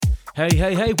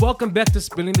Hey, welcome back to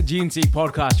Spilling the GNC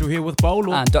podcast. You're here with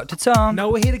Bolo. And Dr. Tom.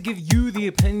 Now we're here to give you the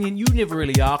opinion you never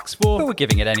really asked for. But we're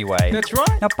giving it anyway. That's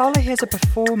right. Now, Bolo here's a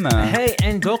performer. Hey,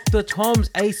 and Dr. Tom's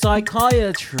a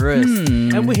psychiatrist.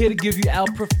 And we're here to give you our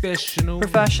professional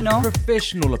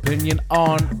opinion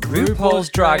on RuPaul's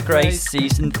Drag Race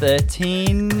Season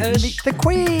 13. Meet the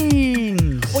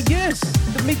Queens. Well, yes,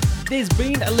 there's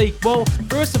been a leak. Well,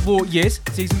 first of all, yes,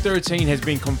 Season 13 has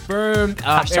been confirmed.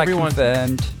 Hashtag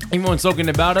confirmed. Everyone's talking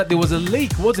about it. There was a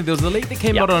leak, wasn't there? There was a leak that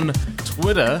came out on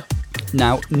Twitter.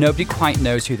 Now, nobody quite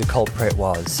knows who the culprit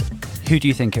was. Who do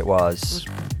you think it was?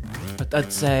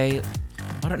 I'd say,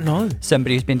 I don't know.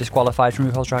 Somebody who's been disqualified from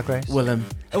RuPaul's Drag Race? Willem.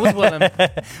 It was Willem.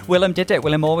 Willem did it.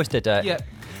 Willem always did it.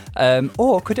 Yeah.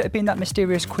 Or could it have been that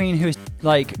mysterious queen who's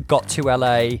got to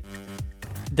LA?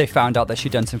 They found out that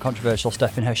she'd done some controversial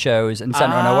stuff in her shows and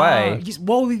sent her on her way. Yes,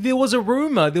 well, there was a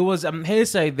rumor. There was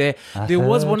hearsay there. There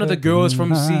was one of the girls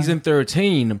from season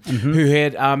 13 who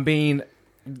had been.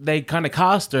 They kind of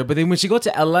cast her, but then when she got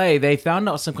to LA, they found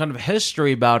out some kind of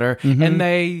history about her, and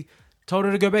they told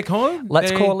her to go back home.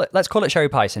 Let's call it Sherry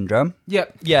Pie syndrome.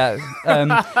 Yep.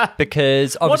 Yeah.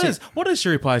 Because obviously, what is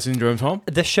Sherry Pie syndrome, Tom?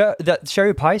 The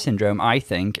Sherry Pie syndrome, I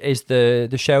think, is the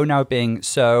show now being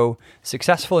so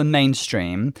successful in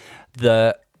mainstream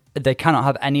that they cannot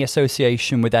have any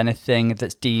association with anything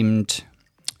that's deemed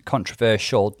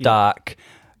controversial, dark,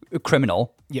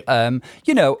 criminal. Yep. A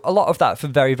lot of that for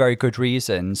very, very good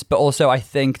reasons. But also, I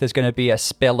think there's going to be a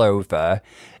spillover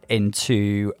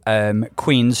into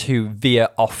queens who veer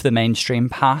off the mainstream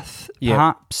path,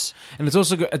 perhaps. And it's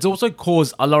also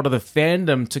caused a lot of the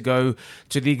fandom to go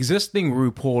to the existing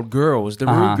RuPaul girls, the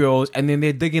Ru girls, and then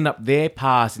they're digging up their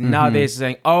past. And now they're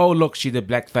saying, oh, look, she did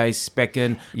blackface back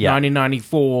in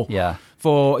 1994. Yeah.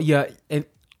 And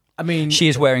I mean... She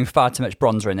is wearing far too much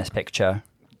bronzer in this picture.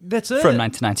 That's it. From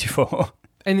 1994.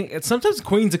 And sometimes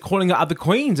queens are calling out other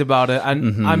queens about it.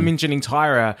 And I'm mentioning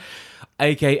Tyra,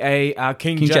 a.k.a.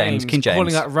 King James,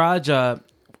 calling out Raja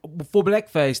for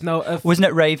blackface. No, wasn't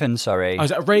it Raven? Sorry, was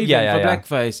it Raven for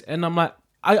blackface? And I'm like,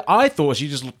 I thought she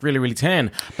just looked really, really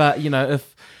tan. But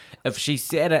if she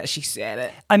said it, she said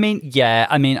it. I mean,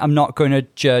 I'm not going to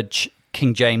judge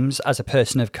King James as a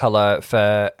person of color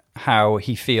for how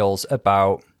he feels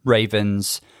about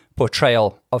Raven's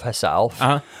portrayal of herself.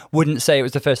 Wouldn't say it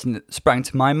was the first thing that sprang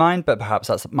to my mind, but perhaps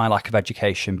that's my lack of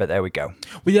education. But there we go.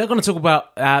 We are going to talk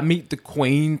about Meet the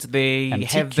Queens. They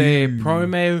have their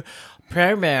promo.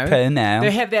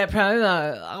 They have their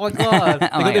promo. Oh my god! They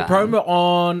got their promo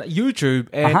on YouTube,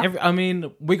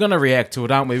 and we're gonna react to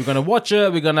it, aren't we? We're gonna watch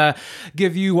it. We're gonna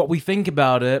give you what we think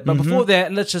about it. But before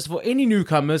that, let's just, for any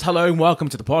newcomers, hello and welcome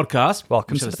to the podcast.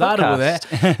 Welcome to the podcast.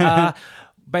 With that.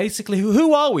 Basically,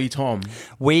 who are we, Tom?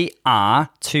 We are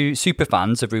two super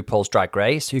fans of RuPaul's Drag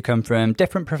Race who come from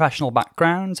different professional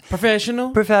backgrounds.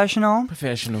 Professional.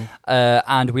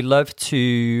 And we love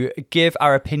to give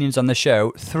our opinions on the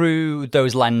show through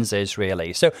those lenses,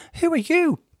 really. So, who are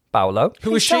you, Paolo?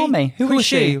 Who is she? Tell me. Who is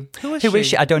she? Who is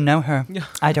she? I don't know her.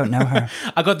 I don't know her.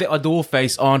 I got the adore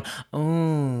face on.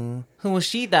 Oh, who is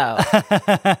she, though?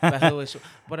 But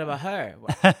what about her?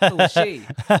 Who is she?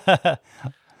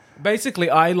 Basically,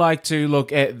 I like to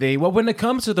look at when it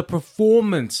comes to the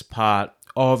performance part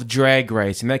of Drag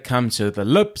Race, and that comes to the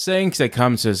lip syncs, that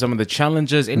comes to some of the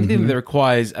challenges, anything that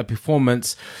requires a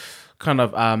performance kind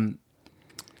of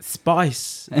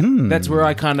spice. That's where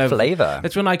I kind of... Flavor.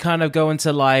 That's when I kind of go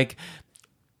into like...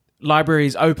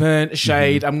 Libraries open,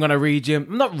 shade, I'm going to read them.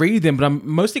 I'm not read them, but I'm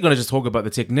mostly going to just talk about the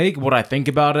technique, what I think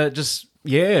about it,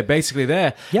 basically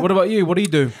there. Yep. What about you? What do you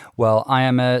do? Well, I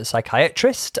am a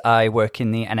psychiatrist. I work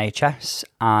in the NHS,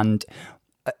 and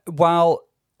while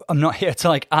I'm not here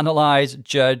to analyze,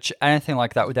 judge, anything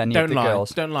like that with any of the girls.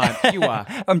 Don't lie. You are.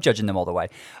 I'm judging them all the way.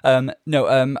 A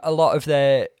lot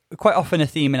of quite often a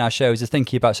theme in our shows is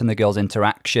thinking about some of the girls'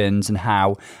 interactions and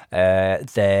how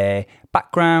their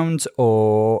backgrounds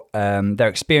or their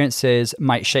experiences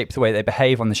might shape the way they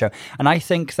behave on the show. And I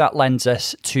think that lends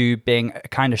us to being a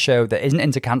kind of show that isn't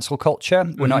into cancel culture.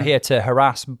 We're not here to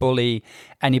harass, bully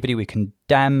anybody we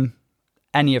condemn.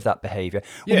 Any of that behavior.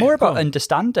 We're more about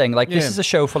understanding. This is a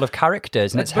show full of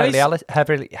characters, and it's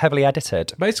heavily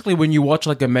edited. Basically, when you watch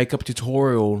a makeup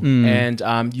tutorial, and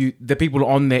the people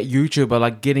on that YouTube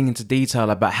are getting into detail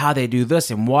about how they do this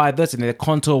and why this, and their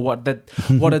contour, what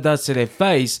it does to their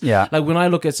face. Yeah. When I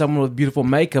look at someone with beautiful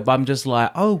makeup, I'm just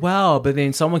like, oh wow. But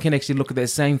then someone can actually look at their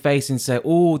same face and say,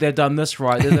 oh, they've done this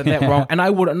right, they've done that wrong, and I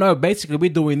wouldn't know. Basically, we're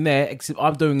doing that, except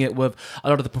I'm doing it with a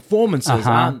lot of the performances,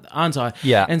 aren't I?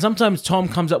 Yeah. And sometimes Tom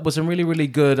comes up with some really, really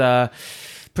good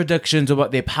predictions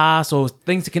about their past or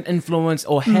things that can influence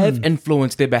or have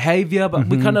influenced their behavior, but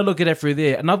we kind of look at it through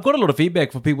there. And I've got a lot of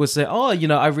feedback from people who say, oh,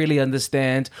 I really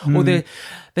understand, or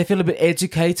they feel a bit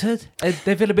educated.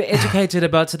 They feel a bit educated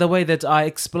about the way that I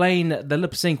explain the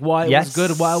lip sync, why it was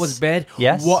good, why it was bad,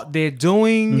 what they're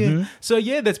doing. So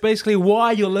yeah, that's basically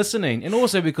why you're listening, and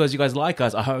also because you guys like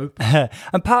us, I hope.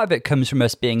 And part of it comes from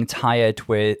us being tired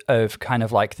of kind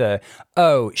of like the,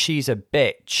 oh, she's a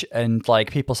bitch, and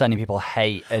like people sending people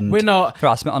hate and We're not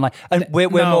harassment online, and we're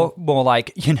more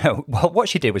like, well, what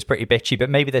she did was pretty bitchy, but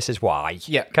maybe this is why,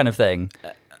 kind of thing.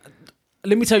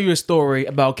 Let me tell you a story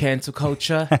about cancel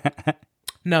culture.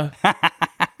 No,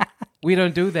 we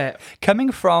don't do that.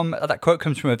 Coming from, that quote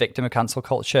comes from a victim of cancel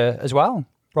culture as well.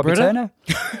 Robbie Turner.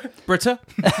 Britta.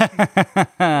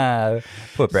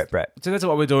 Poor Brit. So that's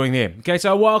what we're doing here. Okay,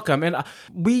 so welcome. And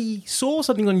we saw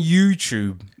something on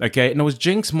YouTube, okay, and it was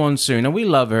Jinx Monsoon, and we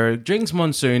love her. Jinx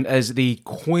Monsoon is the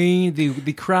queen,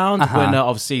 the crowned winner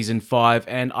of season 5,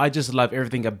 and I just love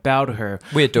everything about her.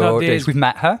 We adore her. We've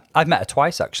met her. I've met her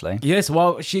twice, actually. Yes,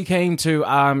 well, she came to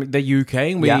the UK,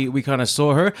 and we kind of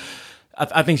saw her.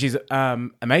 I think she's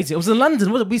amazing. It was in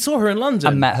London. We saw her in London.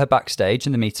 I met her backstage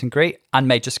in the meet and greet, and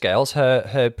Major Scales,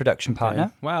 her production partner.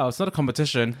 Okay. Wow, it's not a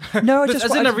competition. No, this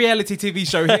isn't a reality TV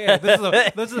show here.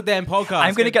 This is a damn podcast.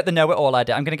 I'm going to get the know-it-all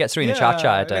edit. I'm going to get Serena Chacha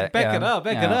edit. Back it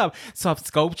up. Soft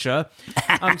sculpture.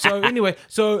 So anyway,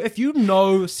 if you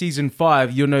know season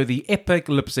 5, you'll know the epic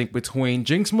lip sync between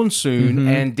Jinx Monsoon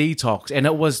and Detox, and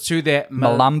it was to that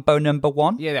Malambo number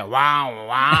 1. Yeah, that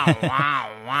wow.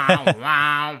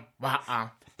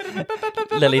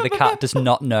 Lily the cat does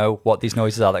not know what these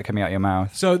noises are that are coming out of your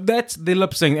mouth. So that's the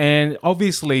lip sync, and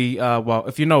obviously,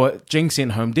 if you know it, Jinx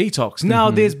sent home Detox.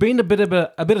 Now, there's been a bit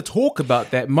of talk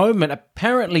about that moment.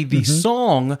 Apparently, the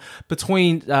song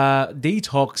between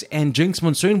Detox and Jinx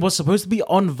Monsoon was supposed to be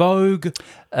on Vogue.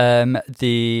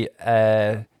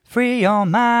 Free your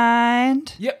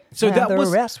mind. Yep. So that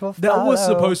was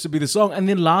supposed to be the song, and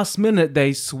then last minute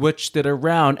they switched it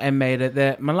around and made it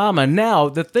that Malama. Now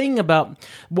the thing about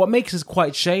what makes this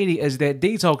quite shady is that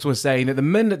Detox was saying that the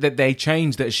minute that they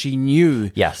changed that, she knew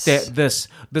that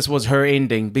this was her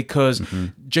ending, because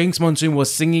Jinx Monsoon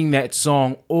was singing that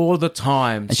song all the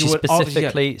time. And she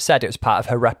specifically said it was part of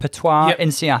her repertoire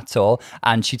in Seattle,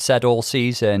 and she'd said all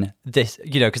season this,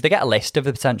 because they get a list of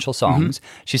the potential songs.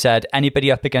 She said,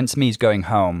 anybody up against me is going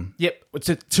home. Yep.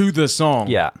 To the song.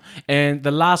 Yeah. And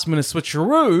the last minute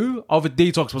switcheroo of a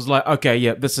Detox was like,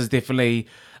 okay, this is definitely,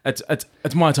 it's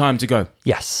my time to go.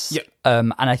 Yes. Yep.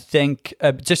 And I think,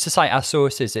 just to cite our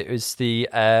sources, it was it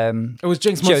was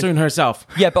Jinx Monsoon herself.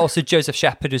 Yeah, but also Joseph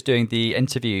Shepherd was doing the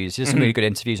interviews. There's some really good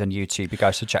interviews on YouTube. You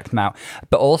guys should check them out.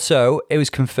 But also, it was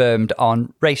confirmed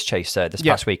on Race Chaser this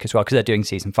past week as well, because they're doing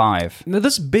season 5. Now,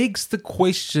 this begs the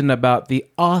question about the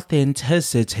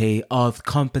authenticity of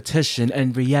competition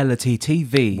and reality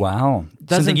TV. Wow.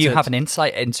 Something you have an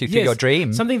insight into through your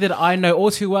dream. Something that I know all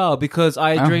too well, because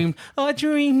I dreamed a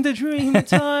dream of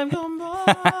time gone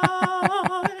by.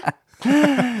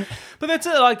 But that's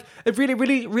it. Like, it really,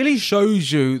 really, really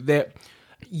shows you that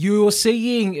you're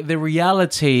seeing the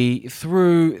reality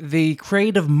through the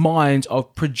creative minds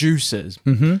of producers.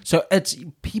 So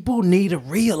people need to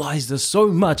realize this so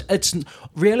much. It's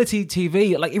reality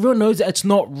TV. Like, everyone knows that it's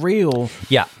not real.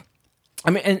 Yeah. I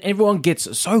mean, and everyone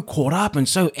gets so caught up and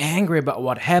so angry about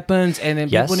what happens, and then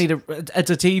people need to.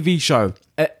 It's a TV show.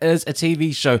 It is a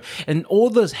TV show, and all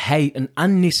this hate and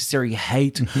unnecessary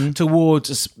hate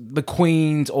towards the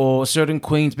queens or certain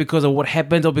queens because of what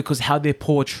happened or because how they're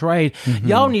portrayed.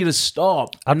 Y'all need to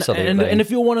stop. Absolutely. And if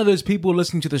you're one of those people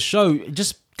listening to the show,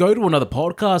 just go to another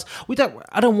podcast.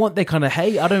 I don't want that kind of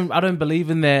hate. I don't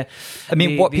believe in that. I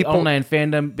mean, the online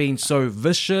fandom being so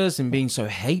vicious and being so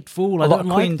hateful. I don't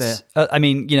like that. I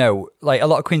mean, like, a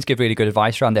lot of queens give really good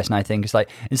advice around this, and I think it's like,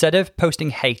 instead of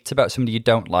posting hate about somebody you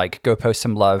don't like, go post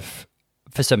some love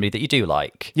for somebody that you do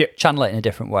like. Channel it in a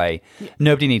different way.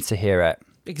 Nobody needs to hear it.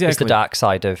 Exactly. It's the dark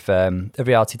side of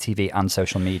reality TV and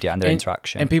social media and their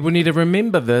interaction. And people need to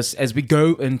remember this as we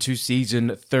go into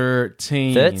season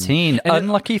 13.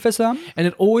 Unlucky for some. And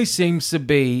it always seems to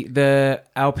be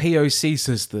our POC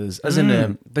sisters, isn't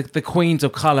it? The queens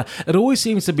of colour. It always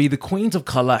seems to be the queens of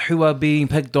colour who are being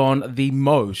picked on the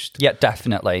most. Yeah,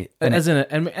 definitely. Isn't it?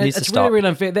 And it's really, really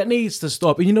unfair. That needs to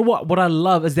stop. And you know what? What I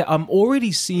love is that I'm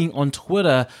already seeing on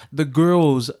Twitter the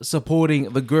girls supporting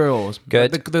the girls.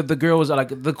 Good. The girls are like,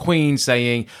 like the Queen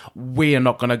saying, "We are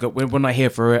not gonna go. We're not here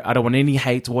for it. I don't want any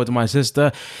hate towards my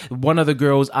sister." One of the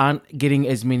girls aren't getting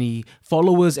as many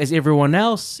followers as everyone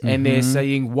else, and they're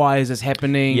saying, "Why is this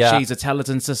happening? Yeah. She's a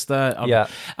talented sister. Yeah.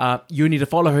 You need to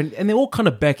follow her." And they're all kind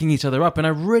of backing each other up, and I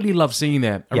really love seeing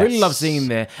that. I really Yes. love seeing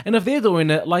that. And if they're doing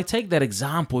it, like, take that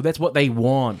example. That's what they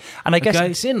want. And I guess-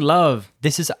 okay? Send love.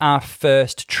 This is our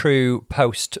first true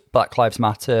post Black Lives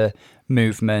Matter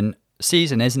movement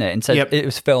season, isn't it? And so Yep. it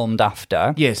was filmed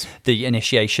after Yes. the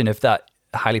initiation of that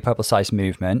highly publicized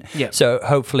movement. Yep. So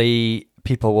hopefully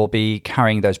people will be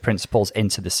carrying those principles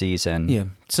into the season. Yeah.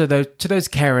 So to those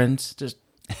Karens, just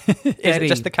Is Daddy, it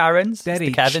just the Karens? Daddy,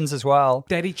 It's the Kevins as well.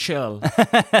 Daddy chill.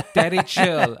 Daddy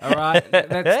chill. All right.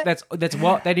 That's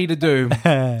what they need to do.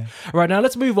 Right, now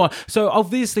let's move on. So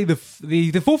obviously the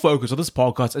full focus of this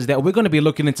podcast is that we're going to be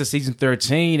looking into season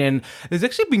 13, and there's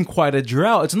actually been quite a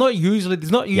drought. There's not usually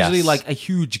Yes. like a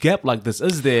huge gap like this,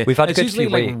 is there? We've had a it's good usually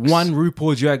few like weeks. one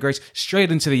RuPaul's Drag Race straight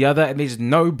into the other, and there's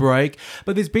no break.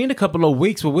 But there's been a couple of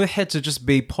weeks where we've had to just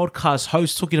be podcast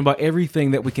hosts talking about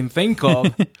everything that we can think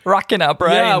of. Racking our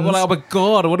brains. Yeah, we're like, oh my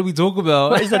God, what do we talk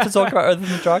about? What is there to talk about other than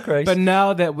the Drag Race? But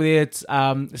now that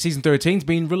season 13's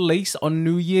been released on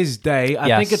New Year's Day,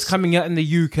 I think Yes. it's coming out in the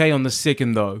UK on the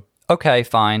 2nd, though. Okay,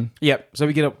 fine. Yep. So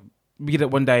we get it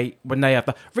one day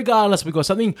after. Regardless, we've got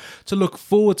something to look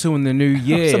forward to in the new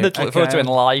year. Something to look forward to in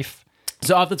life.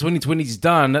 So after 2020's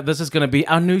done, this is going to be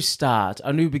our new start,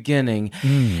 our new beginning.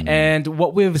 And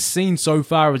what we've seen so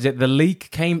far is that the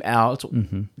leak came out.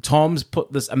 Tom's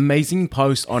put this amazing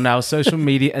post on our social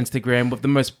media Instagram with the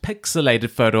most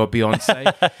pixelated photo of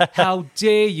Beyonce. How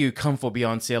dare you come for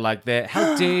Beyonce like that?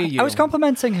 How dare you? I was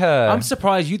complimenting her. I'm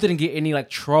surprised you didn't get any like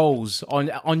trolls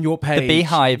on your page.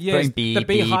 Beehive, yes, putting the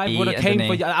Beehive B would have came for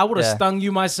you. underneath. I would have Yeah. stung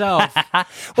you myself.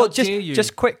 Well, How dare you?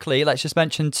 just quickly, let's just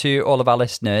mention to all of our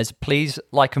listeners, please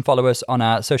like and follow us on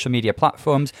our social media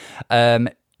platforms.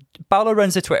 Paolo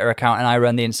runs a Twitter account and I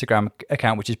run the Instagram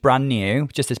account, which is brand new,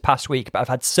 just this past week. But I've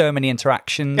had so many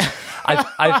interactions.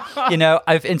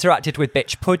 I've interacted with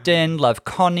Bitch Pudding, Love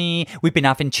Connie. We've been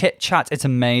having chit chat. It's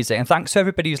amazing. And thanks to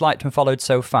everybody who's liked and followed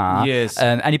so far. Yes.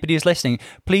 Anybody who's listening,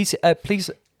 please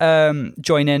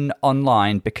join in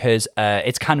online because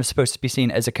it's kind of supposed to be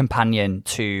seen as a companion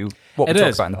to what we It talk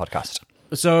is. about in the podcast.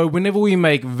 So whenever we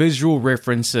make visual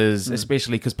references,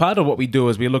 especially because part of what we do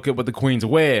is we look at what the queens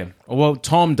wear, or well,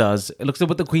 Tom does. It looks at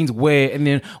what the queens wear, and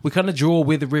then we kind of draw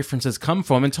where the references come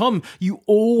from. And Tom, you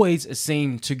always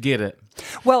seem to get it.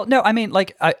 Well, no, I mean,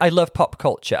 like, I love pop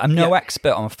culture. I'm no Yeah.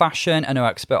 expert on fashion. I'm no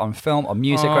expert on film or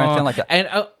music or anything like that. And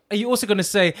are you also going to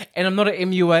say, and I'm not an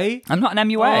MUA? I'm not an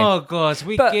MUA. Oh, gosh,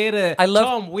 we But get it. I love-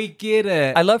 Tom, we get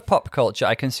it. I love pop culture.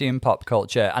 I consume pop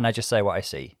culture, and I just say what I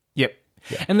see. Yep.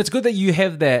 And it's good that you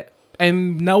have that.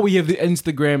 And now we have the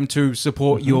Instagram to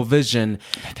support your vision,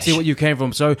 see what you came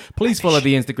from. So please follow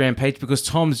the Instagram page because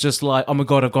Tom's just like, oh my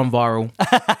God, I've gone viral.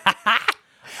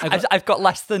 I've got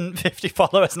less than 50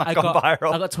 followers and I've gone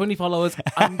viral. I got 20 followers.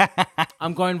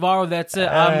 I'm going viral. That's it.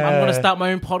 I'm going to start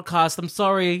my own podcast. I'm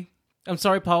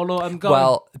sorry, Paolo. I'm going.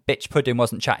 Well, Bitch Pudding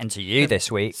wasn't chatting to you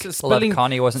this week. Love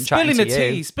Connie wasn't chatting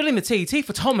to you. Spilling the tea. Tea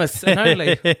for Thomas and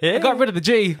only. I got rid of the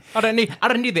G. I don't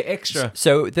need the extra.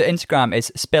 So the Instagram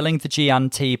is Spilling the G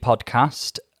and T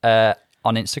podcast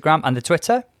on Instagram, and the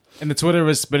Twitter. And the Twitter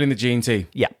is Spilling the G and T.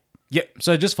 Yeah. Yep.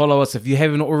 So just follow us if you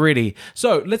haven't already.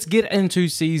 So let's get into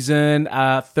season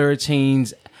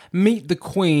 13's Meet the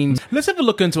Queen. Let's have a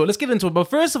look into it. Let's get into it. But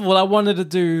first of all, I wanted to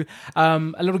do a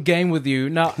little game with you.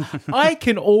 Now, I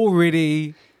can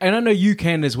already, and I know you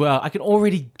can as well, I can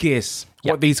already guess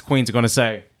what these queens are going to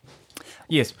say.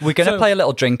 Yes. We're going to So play a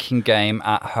little drinking game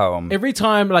at home. every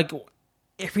time, like,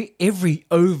 every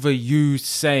overused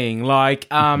saying, like,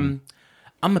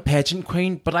 I'm a pageant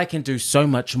queen, but I can do so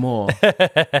much more.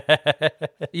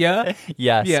 Yeah?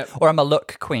 Yes. Yeah. Or I'm a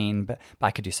look queen, but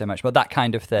I could do so much more. That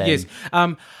kind of thing. Yes.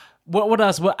 What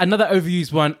else? Another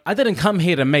overused one. I didn't come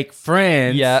here to make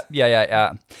friends.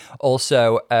 Yeah.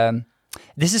 Also,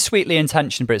 this is sweetly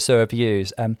intentioned, but it's so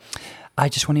overused. I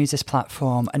just want to use this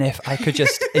platform, and if I could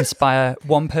just inspire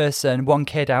one person, one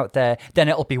kid out there, then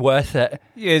it'll be worth it.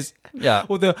 Yes. Yeah.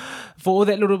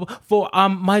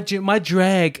 My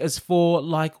drag is for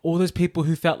like all those people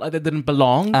who felt like they didn't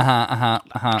belong.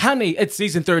 Honey, it's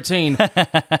season 13.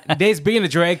 There's been a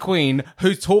drag queen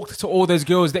who talked to all those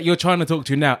girls that you're trying to talk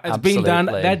to now. It's been done.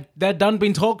 Absolutely. They're done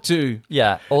being talked to.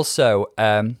 Yeah. Also,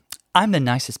 I'm the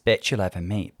nicest bitch you'll ever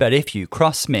meet, but if you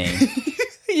cross me,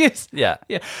 Yes. yeah.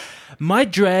 Yeah. My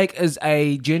drag is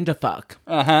a gender fuck.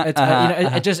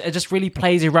 It just really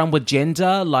plays around with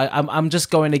gender. Like I'm just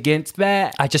going against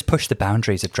that. I just push the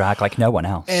boundaries of drag like no one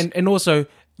else. And also,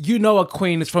 you know a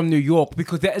queen is from New York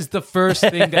because that is the first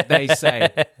thing that they say.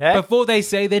 Before they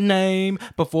say their name,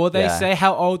 before they say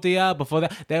how old they are, before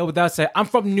that, they'll say, I'm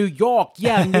from New York.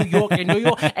 Yeah, New York and New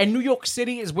York. And New York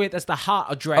City is where that's the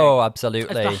heart of drag. Oh,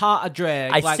 absolutely. It's the heart of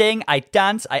drag. I sing, I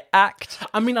dance, I act.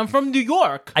 I mean, I'm from New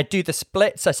York. I do the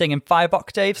splits. I sing in 5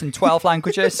 octaves in 12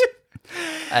 languages.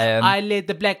 I led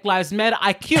the Black Lives Matter.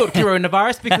 I killed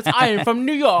coronavirus because I am from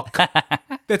New York.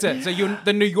 That's it. So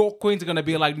the New York queens are going to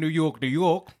be like New York, New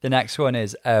York. The next one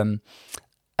is, who's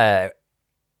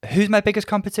my biggest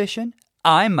competition?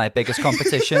 I'm my biggest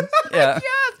competition. Yeah.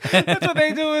 Yes, that's what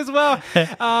they do as well.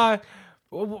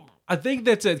 I think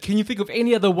that's it. Can you think of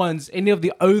any other ones, any of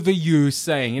the overused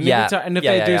saying? And if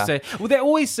they do say, well, they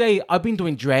always say, I've been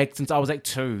doing drag since I was like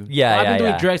 2. Yeah, I've been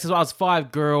doing drag since I was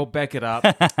 5, girl. Back it up.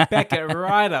 Back it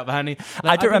right up, honey.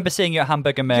 I don't remember seeing you at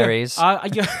Hamburger Mary's,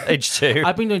 age 2.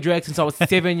 I've been doing drag since I was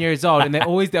 7 years old, and they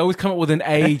always come up with an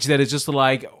age that is just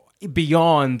like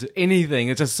beyond anything.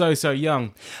 It's just so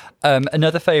young.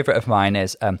 Another favourite of mine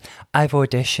is I've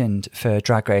auditioned for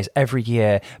Drag Race every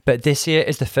year, but this year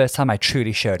is the first time I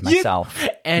truly showed myself. Yeah.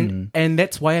 And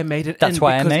that's why I made it. That's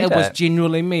why I made it. It was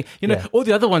genuinely me. You know, all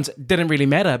the other ones didn't really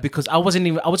matter because I was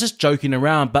just joking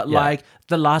around. But like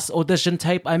the last audition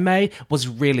tape I made was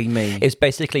really me. It was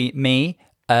basically me,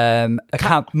 my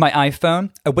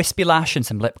iPhone, a wispy lash, and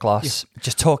some lip gloss,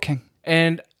 just talking.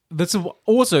 And this is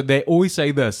also, they always say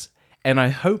this. And I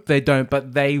hope they don't,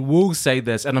 but they will say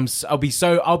this, and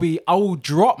I will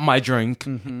drop my drink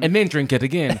and then drink it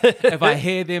again if I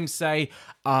hear them say,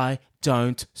 I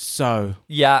don't sew.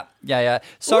 Yeah.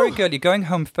 Sorry, girl, you're going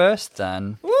home first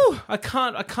then. Ooh, I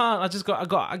can't. I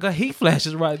got heat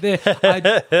flashes right there.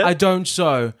 I don't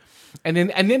sew. And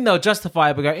then they'll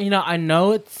justify it by going, I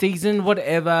know it's season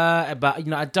whatever, but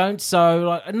I don't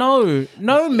sew. Like,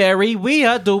 no, Mary, we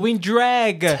are doing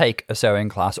drag. Take a sewing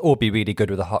class or be really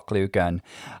good with a hot glue gun.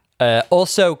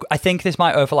 Also, I think this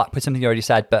might overlap with something you already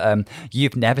said, but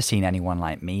you've never seen anyone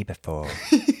like me before.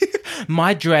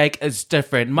 My drag is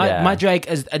different. My drag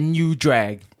is a new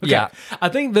drag. Okay. Yeah. I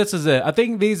think this is it.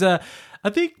 I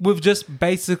think we've just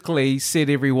basically said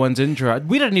everyone's intro.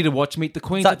 We don't need to watch Meet the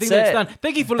Queens. I think that's done.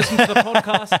 Thank you for listening to the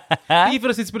podcast. Thank you for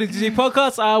listening to the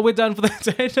podcast. We're done for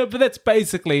the but that's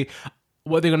basically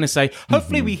what they're going to say.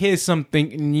 Hopefully we hear something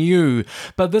new.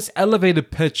 But this elevator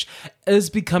pitch is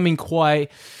becoming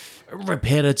quite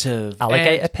repetitive.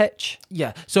 Alligator pitch?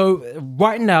 Yeah. So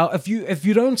right now, if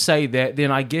you don't say that,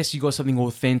 then I guess you got something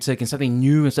authentic and something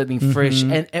new and something fresh,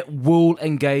 and it will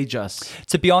engage us.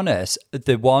 To be honest,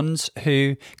 the ones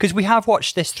who... Because we have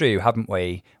watched this through, haven't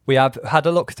we? We have had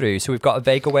a look through, so we've got a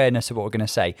vague awareness of what we're going to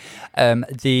say.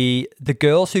 The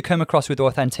girls who come across with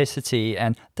authenticity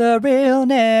and the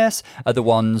realness are the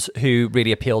ones who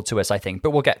really appealed to us, I think.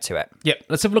 But we'll get to it. Yep.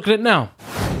 Let's have a look at it now.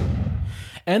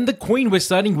 And the queen we're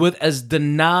starting with is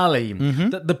Denali,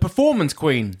 the performance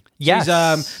queen. Yes.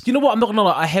 She's, you know what? I'm not going to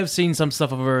lie. I have seen some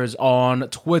stuff of hers on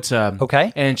Twitter.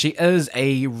 Okay. And she is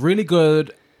a really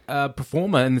good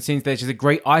performer in the sense that she's a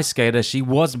great ice skater. She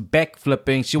was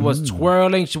backflipping. She was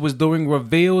twirling. She was doing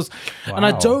reveals. Wow. And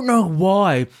I don't know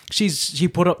why she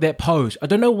put up that post. I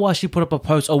don't know why she put up a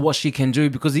post or what she can do,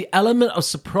 because the element of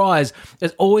surprise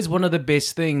is always one of the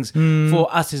best things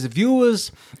for us as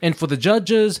viewers and for the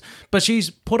judges. But she's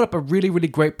put up a really, really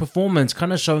great performance,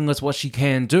 kind of showing us what she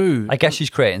can do. I guess she's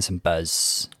creating some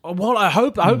buzz. Well, I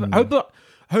hope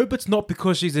it's not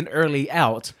because she's an early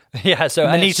out. Yeah, so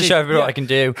I need to show everyone what I can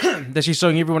do. That she's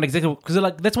showing everyone exactly, because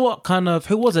that's what kind of,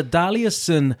 who was it? Dahlia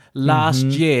Sin last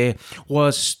year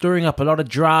was stirring up a lot of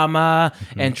drama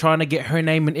and trying to get her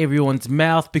name in everyone's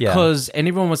mouth because, and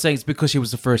everyone was saying it's because she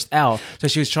was the first out. So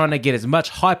she was trying to get as much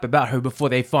hype about her before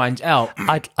they find out.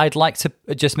 I'd like to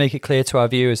just make it clear to our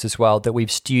viewers as well that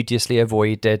we've studiously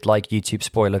avoided like YouTube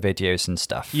spoiler videos and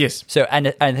stuff. Yes. So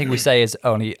anything we say is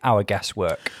only our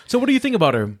guesswork. So what do you think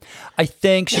about her? I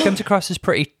think she comes across as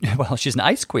pretty... Well, she's an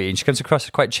ice queen. She comes across as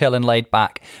quite chill and laid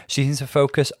back. She seems to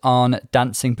focus on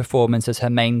dancing performance as her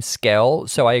main skill.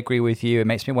 So I agree with you. It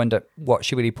makes me wonder what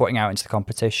she's really putting out into the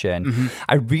competition.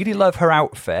 I really love her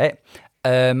outfit.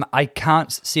 I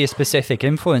can't see a specific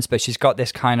influence, but she's got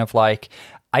this kind of like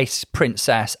ice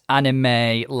princess anime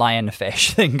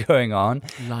lionfish thing going on.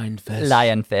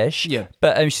 Lionfish. Yeah.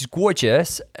 But she's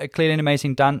gorgeous, clearly an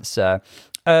amazing dancer.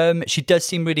 She does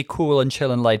seem really cool and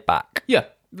chill and laid back. Yeah.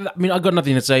 I mean, I got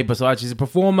nothing to say besides she's a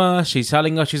performer. She's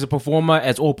telling us she's a performer,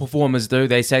 as all performers do.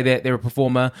 They say that they're a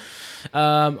performer.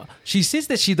 She says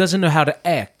that she doesn't know how to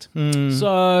act.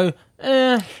 So,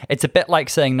 It's a bit like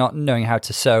saying not knowing how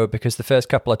to sew, because the first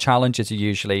couple of challenges are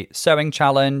usually sewing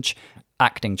challenge,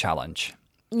 acting challenge.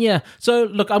 Yeah. So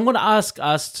look, I'm going to ask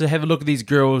us to have a look at these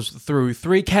girls through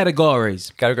 3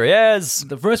 categories. Categories.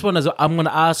 The first one is I'm going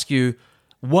to ask you,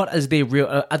 what is their real?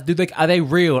 Are they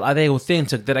real? Are they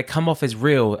authentic? Do they come off as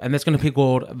real? And that's going to be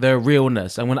called their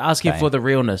realness. I'm going to ask you for the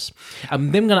realness.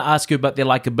 I'm then going to ask you about their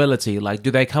likability. Like,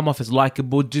 do they come off as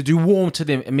likable? Do you warm to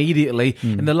them immediately?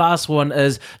 And the last one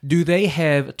is, do they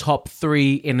have top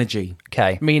 3 energy?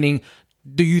 Okay. Meaning,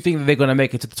 do you think that they're going to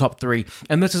make it to the top 3?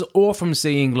 And this is all from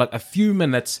seeing like a few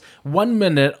minutes, 1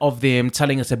 minute of them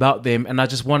telling us about them. And I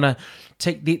just want to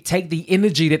take the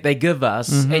energy that they give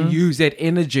us and use that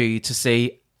energy to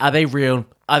see, are they real?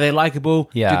 Are they likable?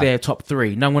 Yeah. Do they have top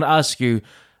 3? Now I'm going to ask you,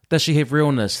 does she have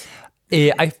realness?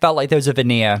 I felt like there was a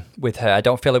veneer with her. I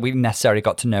don't feel like we necessarily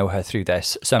got to know her through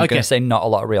this. So I'm going to say not a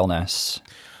lot of realness.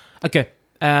 Okay.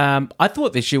 I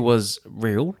thought that she was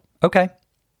real. Okay.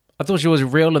 I thought she was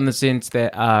real in the sense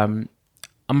that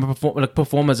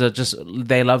performers are just,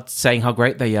 they loved saying how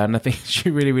great they are, and I think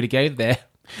she really, really gave that.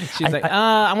 She's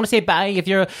I want to say bye. If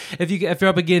you're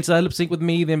up against lip sync with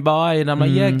me, then bye. And I'm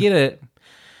like, yeah, get it.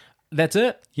 That's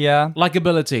it. Yeah.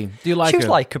 Likability. Do you like her? She was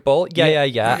likable.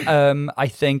 Yeah. I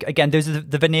think, again,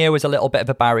 the veneer was a little bit of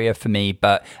a barrier for me,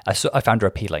 but I found her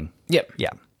appealing. Yep.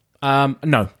 Yeah.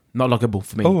 No, not likable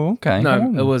for me. Oh, okay. No,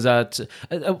 it was.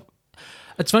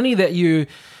 It's funny that you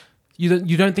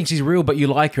don't think she's real, but you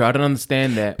like her. I don't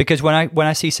understand that. Because when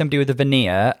I see somebody with a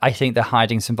veneer, I think they're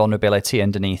hiding some vulnerability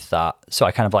underneath that. So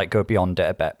I kind of like go beyond it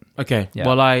a bit. Okay. Yeah.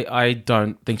 Well, I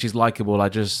don't think she's likable.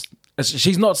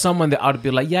 She's not someone that I'd be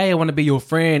like, yay, I want to be your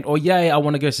friend, or yay, I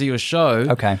want to go see your show.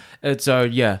 Okay. So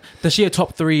yeah. Does she have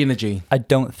top 3 energy? I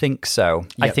don't think so.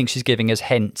 I Yep. think she's giving us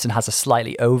hints and has a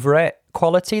slightly over it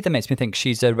quality that makes me think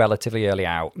she's a relatively early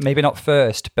out. Maybe not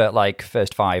first, but like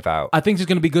first 5 out. I think she's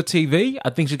going to be good TV. I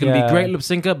think she's going to be Yeah. a great lip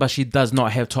syncer, but she does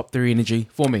not have top 3 energy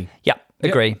for me. Yeah,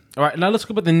 agree. All right, now let's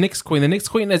talk about the next queen. The next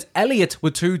queen is Elliot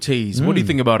with 2 T's. What do you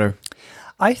think about her?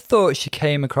 I thought she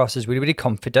came across as really, really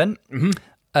confident.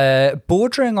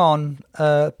 Bordering on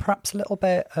perhaps a little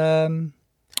bit...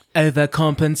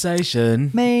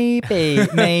 Overcompensation.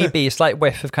 Maybe a slight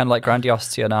whiff of kind of like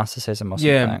grandiosity or narcissism or something.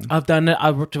 Yeah, I've done it.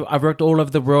 I've worked all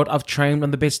over the world. I've trained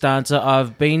on the best dancer.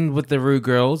 I've been with the Rue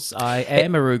girls. I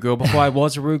am a Rue girl before I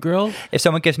was a Rue girl. If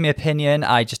someone gives me opinion,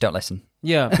 I just don't listen.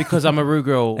 Yeah, because I'm a Rue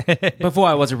girl before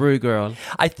I was a Rue girl.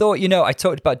 I thought, I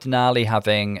talked about Denali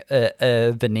having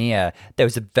a veneer. There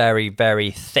was a very,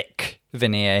 very thick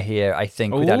veneer here, I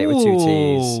think, with Elliot with 2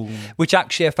 T's, which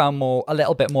actually I found a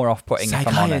little bit more off-putting, if I'm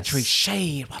honest. Psychiatry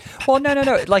shade. Well,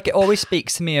 no. Like, it always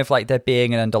speaks to me of like there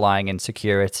being an underlying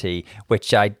insecurity,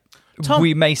 which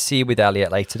we may see with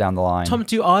Elliot later down the line. Tom,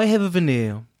 do I have a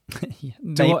veneer?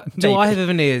 Do I have a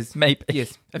veneers? Maybe.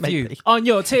 Yes, a Maybe. few. On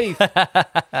your teeth.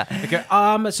 Okay.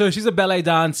 So she's a ballet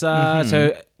dancer.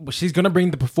 So she's going to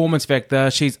bring the performance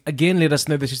factor. She's, again, let us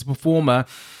know that she's a performer.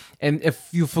 And if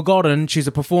you've forgotten, she's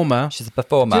a performer. She's a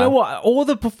performer. Do you know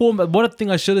what? One thing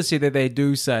I should have said that they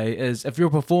do say is, if you're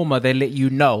a performer, they let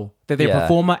you know that they're a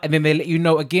performer, and then they let you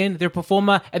know again they're a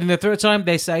performer, and then the third time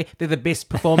they say they're the best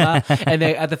performer, and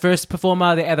they are the first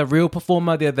performer, they are the real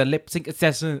performer, they're the lip sync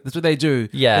assassin. That's what they do.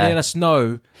 Yeah. They let us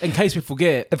know in case we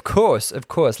forget. Of course,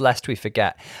 lest we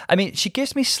forget. I mean, she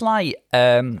gives me slight,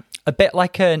 a bit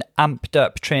like an amped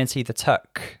up Trinity the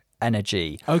Tuck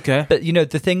energy. Okay. But,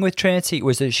 the thing with Trinity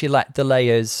was that she let the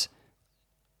layers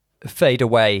fade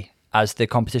away as the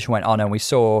competition went on, and we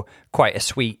saw quite a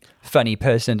sweet, funny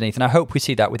person underneath. And I hope we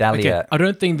see that with Elliot. Okay. I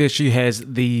don't think that she has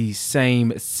the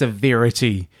same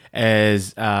severity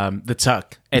as the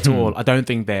Tuck at all. I don't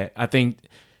think that. I think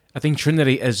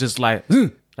Trinity is just like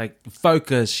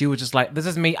focused. She was just like, this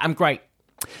is me, I'm great.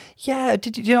 Yeah,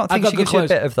 did you not think she gives you a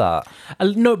bit of that?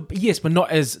 No, yes, but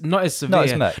not as severe. Not as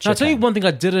much. Now, I'll tell you one thing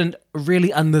I didn't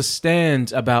really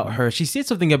understand about her. She said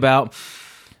something about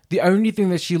the only thing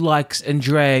that she likes in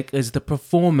drag is the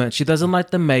performance. She doesn't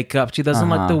like the makeup. She doesn't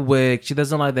like the wig. She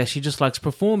doesn't like that. She just likes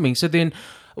performing. So then,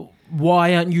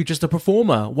 why aren't you just a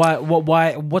performer?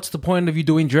 Why? What's the point of you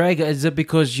doing drag? Is it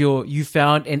because you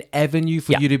found an avenue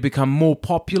for you to become more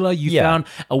popular? You found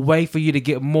a way for you to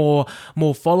get more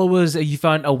followers? You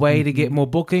found a way to get more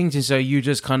bookings, and so you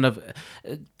just kind of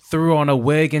threw on a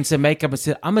wig and some makeup and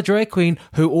said, I'm a drag queen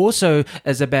who also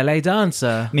is a ballet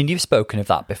dancer. I mean, you've spoken of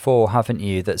that before, haven't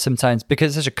you? That sometimes,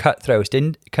 because there's a cutthroat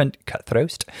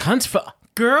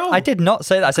Girl, I did not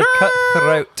say that. I said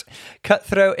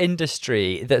cutthroat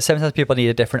industry, that sometimes people need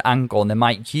a different angle, and they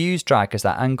might use drag as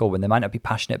that angle when they might not be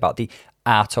passionate about the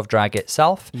art of drag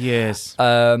itself. Yes.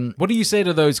 What do you say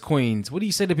to those queens? What do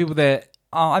you say to people that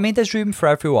Oh, I mean, there's room for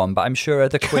everyone, but I'm sure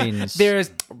other queens. There's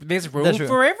room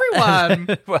for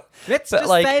everyone. Well, Let's but, just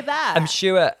like, say that. I'm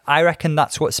sure. I reckon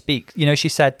that's what speaks. You know, she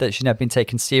said that she's never been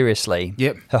taken seriously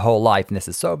Yep. her whole life, and this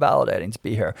is so validating to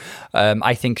be her.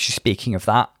 I think she's speaking of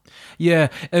that. Yeah,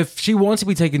 if she wants to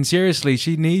be taken seriously,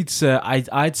 she needs,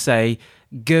 I'd say,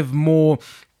 give more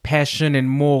passion and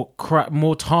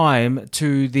more time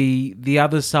to the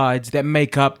other sides that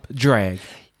make up drag.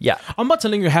 Yeah. I'm not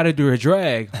telling her how to do her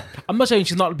drag. I'm not saying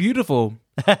she's not beautiful.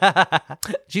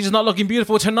 She's just not looking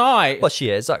beautiful tonight. Well,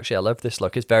 she is actually. I love this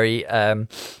look. It's very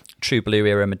True Blue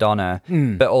era Madonna,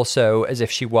 but also as if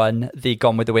she won the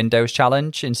Gone with the Windows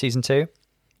challenge in season 2.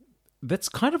 That's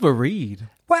kind of a read.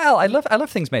 Well, I love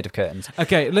things made of curtains.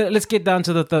 Okay, let's get down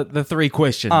to the 3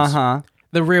 questions. Uh-huh.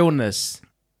 The realness.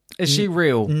 Is she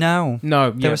real? No.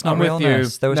 No, There was no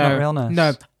realness. There was no realness.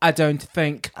 No, I don't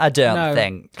think. I don't No.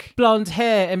 think. Blonde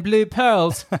hair and blue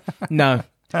pearls. No,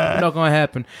 not going to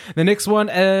happen. The next one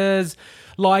is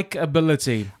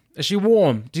likability. Is she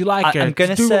warm? Do you like her? I'm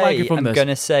gonna Do you like her say, from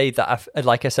this? that,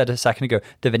 like I said a second ago,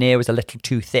 the veneer was a little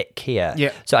too thick here.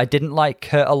 Yeah. So I didn't like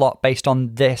her a lot based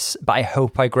on this, but I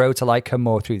hope I grow to like her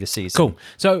more through the season. Cool.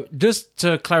 So just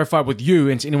to clarify with you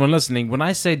and to anyone listening, when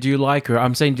I say do you like her,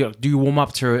 I'm saying do you warm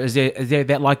up to her? Is there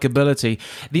that likability?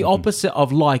 The opposite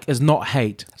of like is not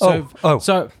hate. So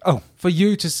for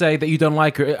you to say that you don't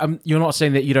like her, you're not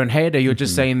saying that you don't hate her. You're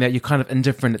just saying that you're kind of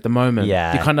indifferent at the moment.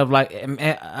 Yeah. You're kind of like,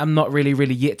 I'm not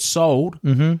really yet sold.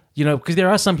 Mm-hmm. You know, because there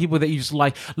are some people that you just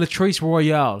like. Latrice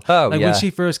Royale. Oh, like yeah. when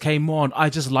she first came on, I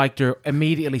just liked her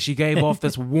immediately. She gave off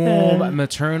this warm,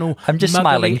 maternal. I'm just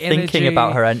motherly smiling, thinking energy.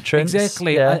 about her entrance.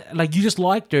 Exactly. Yeah. Like you just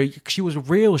liked her. She was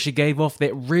real. She gave off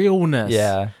that realness.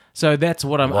 Yeah. So that's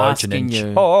what I'm Large and asking in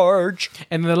you. charge.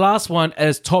 And the last one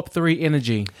is top 3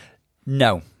 energy.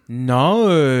 No.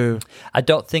 No. I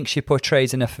don't think she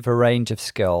portrays enough of a range of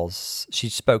skills. She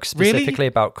spoke specifically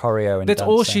about choreo and That's dancing.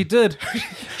 all she did.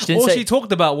 didn't All say- she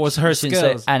talked about was her She didn't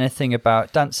skills. say anything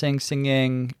about dancing,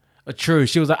 singing. True.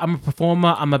 She was like, I'm a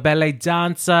performer. I'm a ballet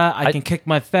dancer. I can kick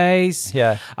my face.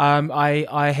 Yeah.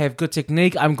 I have good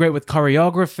technique. I'm great with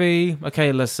choreography.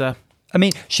 Okay, Alyssa. I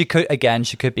mean, she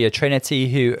could be a Trinity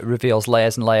who reveals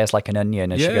layers and layers like an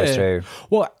onion as she goes through.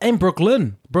 Well, and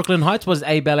Brooklyn Heights was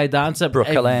a ballet dancer.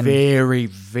 Brooklyn. A very,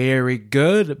 very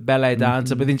good ballet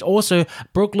dancer. But then also,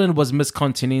 Brooklyn was Miss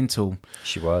Continental.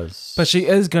 She was. But she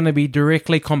is going to be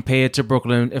directly compared to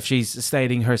Brooklyn if she's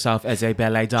stating herself as a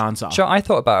ballet dancer. So I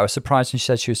thought about her. I was surprised when she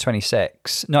said she was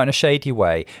 26. Not in a shady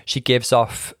way. She gives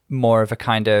off more of a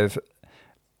kind of,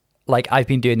 like, I've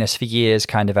been doing this for years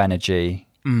kind of energy.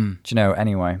 Do you know,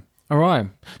 anyway. All right.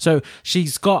 So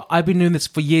she's got, I've been doing this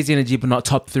for years energy, but not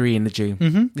top 3 energy.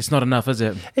 Mm-hmm. It's not enough, is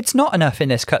it? It's not enough in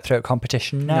this cutthroat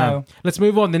competition, no. Let's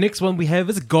move on. The next one we have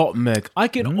is Gottmik. I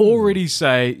can already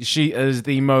say she is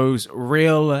the most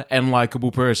real and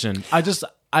likable person.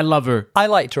 I love her. I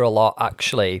liked her a lot,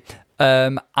 actually.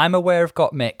 I'm aware of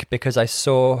Gottmik because I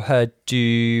saw her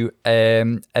do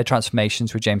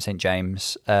transformations with James St.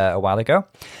 James a while ago.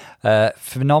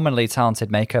 Phenomenally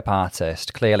talented makeup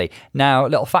artist, clearly. Now,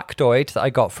 little factoid that I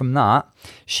got from that,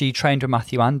 she trained with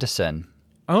Matthew Anderson.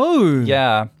 Oh.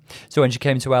 Yeah. So when she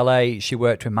came to LA, she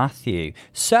worked with Matthew.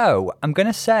 So I'm going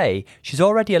to say she's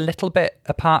already a little bit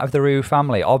a part of the Rue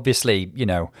family. Obviously, you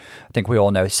know, I think we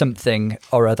all know something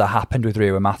or other happened with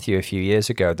Rue and Matthew a few years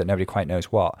ago that nobody quite knows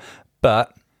what.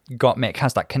 But Gottmik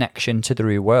has that connection to the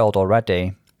Rue world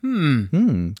already.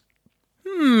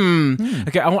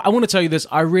 Okay, I want to tell you this.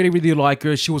 I really, really like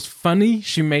her. She was funny.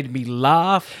 She made me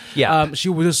laugh. Yeah. She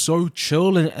was just so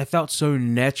chill and it felt so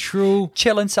natural.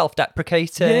 Chill and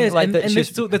self-deprecating. Yes, like and that she's-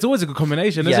 that's always a good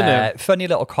combination, isn't it? funny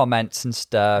little comments and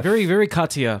stuff. Very, very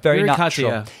Katya. Very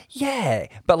natural. Katya. Yeah,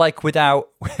 but like without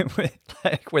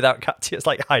Katya's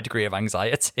like high degree of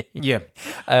anxiety. Yeah.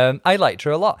 I liked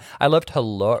her a lot. I loved her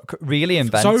look. Really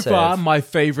inventive. So far, my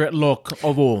favorite look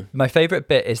of all. My favorite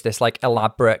bit is this like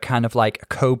elaborate kind of like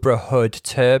cobra hood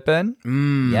turban.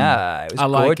 Yeah, it was I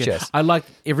like gorgeous. it. I like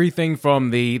everything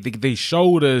from the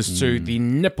shoulders to the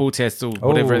nipple tassel,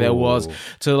 whatever that was,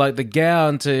 to like the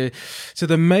gown to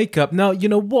the makeup. Now, you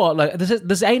know what? Like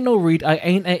this ain't no read. I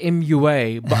ain't a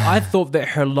MUA, but I thought that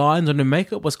her lines on the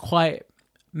makeup was quite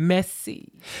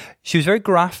messy. She was very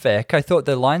graphic. I thought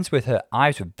the lines with her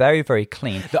eyes were very, very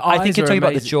clean. The I think eyes you're are talking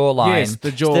about the amazing. jawline. Yes,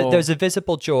 the jaw. There's a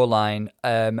visible jawline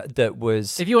that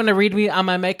was... If you want to read me on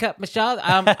my makeup, Michelle,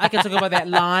 I can talk about that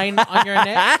line on your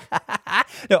neck.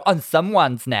 No, on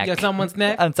someone's neck. Yeah, someone's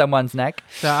neck. On someone's neck.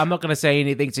 So I'm not going to say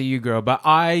anything to you, girl, but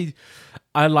I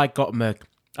like Gottmik.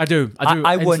 I do.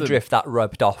 I wonder instantly. if that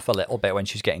rubbed off a little bit when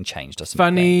she was getting changed or something.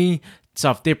 Funny,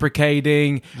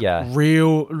 self-deprecating, Yeah.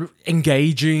 real,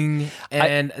 engaging,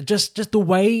 and just the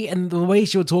way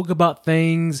she would talk about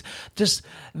things, just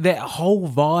that whole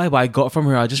vibe I got from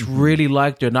her. I just really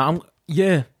liked her. Now,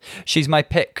 She's my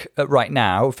pick right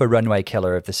now for Runway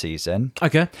Killer of the season.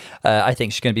 okay. I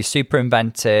think she's going to be super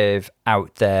inventive,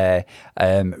 out there.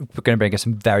 We're going to bring us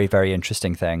some very, very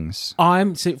interesting things.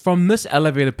 From this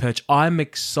elevator pitch, I'm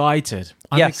excited.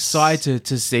 I'm Yes. excited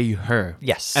to see her.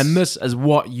 Yes. And this is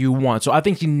what you want. So I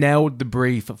think she nailed the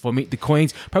brief for Meet the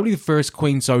Queens. Probably the first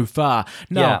queen so far.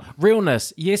 Now, Yeah.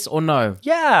 realness, yes or no?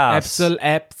 Yeah. Absolutely.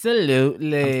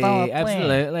 Absolutely.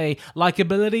 Absolutely.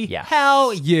 Likability? Yes.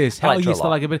 Hell yes. Hell liked her yes a to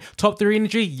lot. likability. Top 3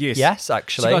 energy? Yes. Yes,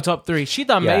 actually. She got top 3. She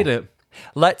done Yeah. made it.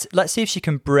 Let's see if she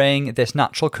can bring this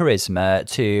natural charisma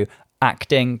to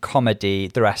acting, comedy,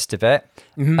 the rest of it,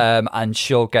 and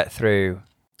she'll get through.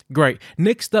 Great.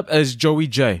 Next up is Joey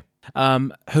J,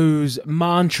 whose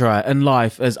mantra in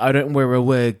life is "I don't wear a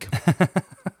wig,"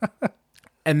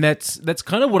 and that's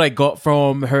kind of what I got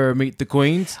from her Meet the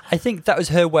Queens. I think that was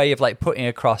her way of like putting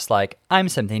across like, I'm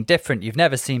something different you've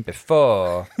never seen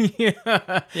before.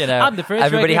 Yeah, You know, I'm the first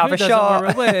everybody drag have a queen who shot.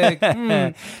 doesn't wear a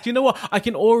wig. Do you know what? I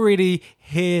can already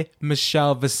hear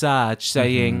Michelle Visage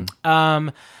saying,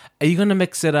 are you going to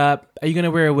mix it up? Are you going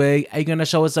to wear a wig? Are you going to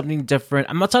show us something different?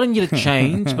 I'm not telling you to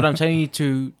change, but I'm telling you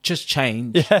to just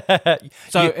change.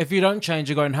 So if you don't change,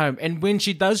 you're going home. And when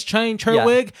she does change her Yeah.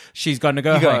 wig, she's going to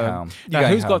go You're home. going home. Now, You're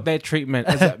going who's home. got that treatment?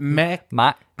 Is it Mac?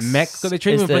 Max. Max got the is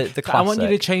treatment. the but I want you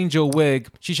to classic. change your wig.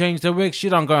 She changed her wig. She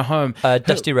don't go home.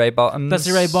 Dusty Ray Bottoms.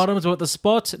 Dusty Ray Bottoms with the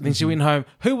spot. Then she went home.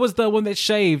 Who was the one that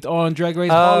shaved on Drag Race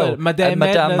Oh, Holland? Madame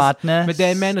Madame Madness. Madness.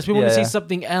 Madame Madness. We want to Yeah. see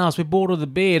something else. We bought her the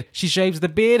beard. She shaves the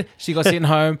beard. She got sent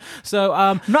home. So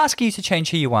I'm not asking you to change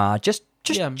who you are. Just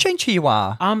Yeah. change who you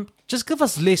are. just give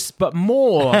us less but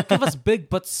more. Give us big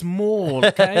but small.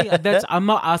 Okay, I'm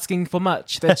not asking for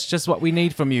much. That's just what we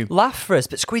need from you. Laugh for us,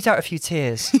 but squeeze out a few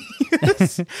tears.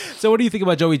 So, what do you think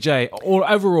about Joey J? Or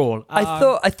overall,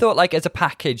 I thought like as a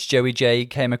package, Joey J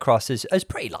came across as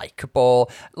pretty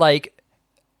likable, like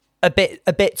a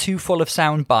bit too full of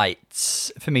sound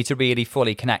bites for me to really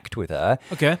fully connect with her.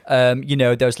 Okay.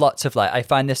 There's lots of like, I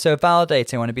find this so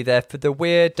validating. I want to be there for the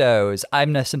weirdos.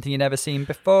 I'm something you've never seen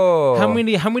before. How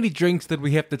many drinks did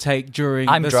we have to take during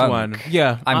I'm this drunk. one?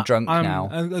 Yeah, I'm drunk now.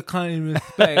 I can't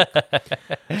respect.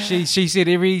 she said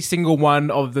every single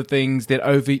one of the things that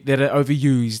are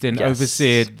overused and Yes.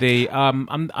 oversaid. I'm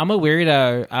a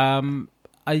weirdo.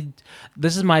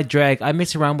 This is my drag. I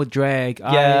mess around with drag.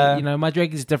 Yeah. My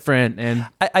drag is different. And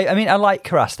I mean, I like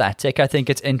her aesthetic. I think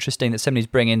it's interesting that somebody's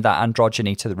bringing that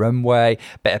androgyny to the runway.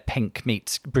 Bit of pink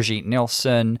meets Brigitte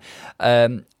Nielsen.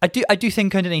 I do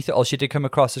think underneath it all, she did come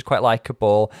across as quite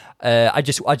likable. I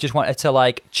just wanted to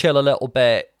like chill a little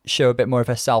bit, show a bit more of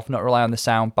herself, not rely on the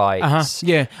sound bites.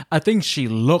 yeah, I think she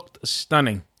looked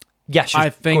stunning. Yeah, she's I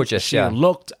think gorgeous. she Yeah.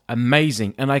 looked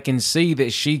amazing, and I can see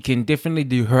that she can definitely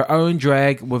do her own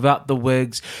drag without the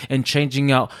wigs and changing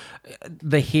out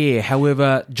the hair.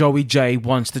 However, Joey J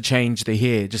wants to change the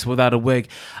hair just without a wig.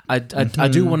 I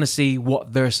do want to see what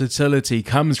versatility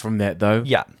comes from that, though.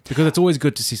 Yeah. because it's always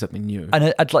good to see something new.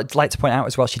 And I'd like to point out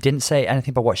as well, she didn't say anything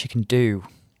about what she can do.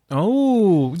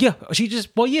 Oh, yeah. She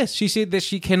said that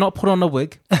she cannot put on a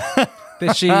wig.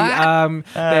 that she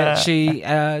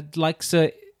likes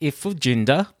a if of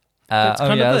gender. That's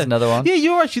kind of there's it. another one. Yeah,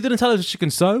 you're right. She didn't tell us if she can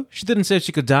sew. She didn't say if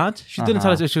she could dance. She didn't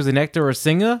tell us if she was an actor or a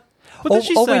singer. What did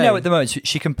she All say? we know at the moment is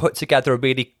she can put together a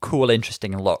really cool,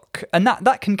 interesting look. And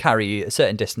that can carry a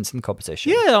certain distance in the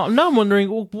competition. Yeah, now I'm wondering,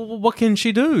 what can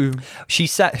she do? She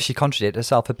contradicted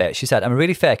herself a bit. She said, I'm a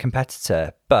really fair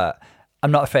competitor, but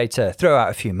I'm not afraid to throw out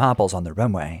a few marbles on the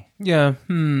runway. Yeah,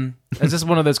 Is this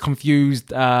one of those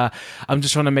confused, I'm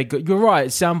just trying to make... You're right,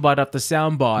 soundbite after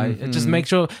soundbite.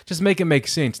 Just make it make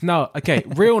sense. No, okay,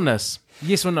 realness.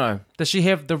 Yes or no? Does she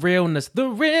have the realness? The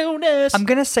realness! I'm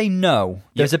going to say no.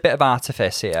 There's a bit of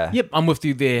artifice here. Yep, I'm with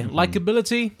you there.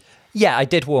 Likeability? Yeah, I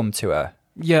did warm to her.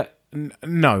 Yeah,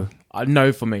 no.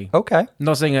 No for me. Okay.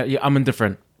 Not saying I'm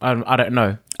indifferent. I don't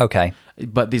know. Okay.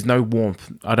 But there's no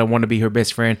warmth. I don't want to be her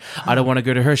best friend. I don't want to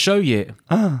go to her show yet.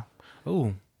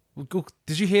 Oh,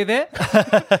 did you hear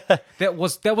that? that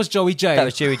was Joey J. That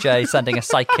was Joey J sending a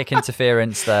psychic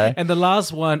interference there. And the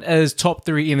last one is top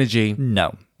 3 energy.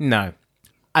 No. No,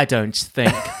 I don't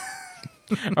think.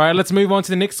 All right, let's move on to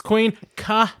the next queen,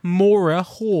 Kimora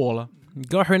Hall.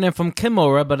 Got her name from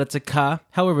Kimora, but it's a Ka.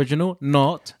 How original?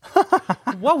 Not.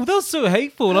 Wow, that was so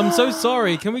hateful. I'm so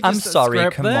sorry. Can we just I'm sorry,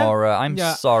 scrap that? Kimora. I'm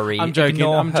sorry. I'm joking.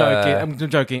 Ignore I'm her.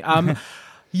 joking. I'm joking.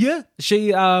 Yeah,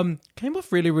 she came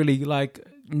off really, really like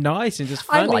nice and just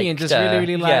I funny and just liked her.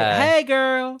 really, really like, Yeah. hey,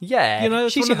 girl. Yeah, You know,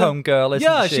 it's she's one your of the- homegirl, isn't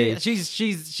yeah, she?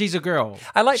 she's a girl.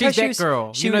 I like she's how she that was,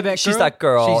 girl. She, you know that she's girl? that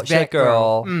girl. She's She's that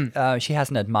girl. She has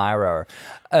an admirer.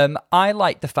 I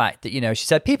like the fact that, she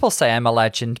said, people say I'm a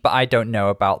legend, but I don't know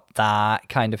about that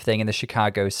kind of thing in the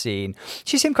Chicago scene.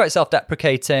 She seemed quite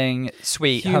self-deprecating,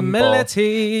 sweet,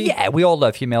 Humility. humble. Yeah, we all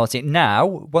love humility. Now,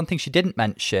 one thing she didn't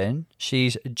mention,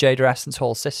 she's Jada Essence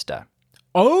Hall's sister.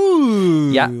 Oh,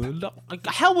 Yeah. Look,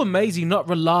 how amazing! Not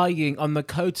relying on the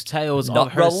coattails Not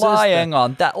of her relying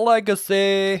on that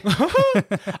legacy.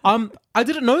 sister. I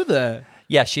didn't know that.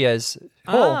 Yeah, she is.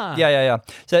 Hall. Ah. Yeah.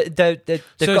 So they've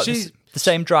So got she's- the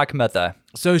same drag mother.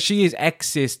 So she has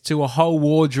access to a whole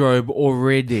wardrobe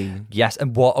already. Yes,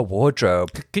 and what a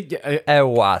wardrobe.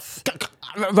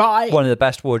 Right. One of the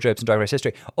best wardrobes in Drag Race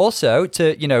history. Also,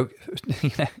 to,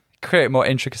 create more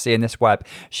intricacy in this web,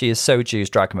 she is Soju's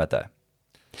drag mother.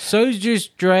 So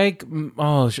just drag.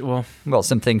 Well. Well,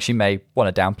 something she may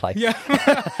want to downplay. Yeah.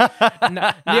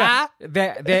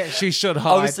 That she should hide.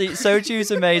 Obviously,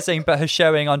 Soju's amazing, but her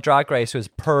showing on Drag Race was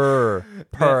purr.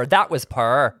 That was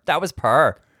purr.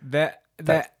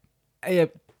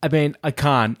 I mean, I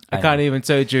can't even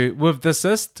Soju with the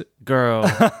cyst girl.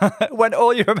 When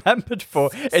all you remembered for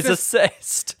is a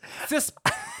cyst.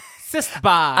 Cyst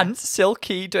bar. And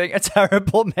Silky doing a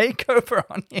terrible makeover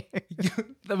on you.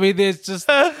 I mean, there's just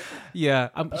she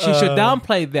should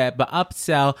downplay that, but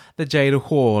upsell the Jada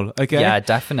Hall. Okay. Yeah,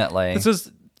 definitely. This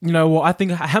is, what I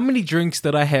think. How many drinks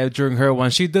did I have during her one?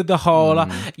 She did the whole,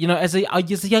 as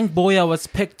a young boy, I was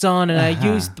picked on, and I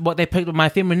used what they picked with my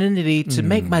femininity to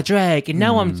make my drag, and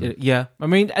now I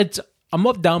mean, I'm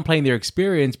not downplaying their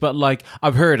experience, but like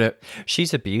I've heard it.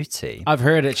 She's a beauty. I've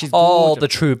heard it. She's All gorgeous. the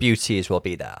true beauties will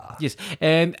be there. Yes,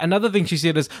 and another thing she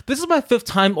said is, "This is my 5th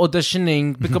time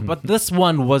auditioning, but this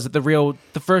one was the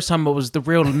first time it was the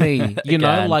real me. You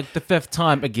know, Again. like the 5th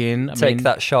time again. I Take mean,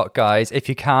 that shot, guys, if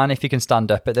you can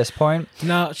stand up at this point.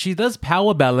 Now she does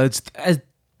power ballads.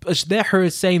 Is that her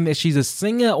saying that she's a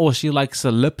singer, or she likes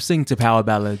to lip sync to power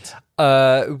ballads?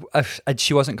 And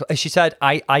she wasn't. She said,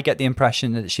 "I get the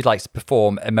impression that she likes to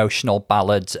perform emotional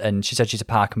ballads," and she said she's a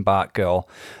park and bark girl.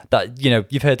 That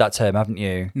you've heard that term, haven't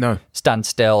you? No. Stand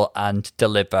still and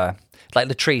deliver. Like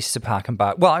Latrice is a park and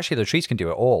bark. Well, actually, Latrice can do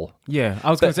it all. Yeah, I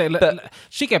was going to say,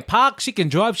 she can park, she can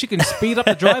drive, she can speed up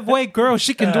the driveway. Girl,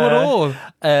 she can do it all.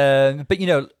 But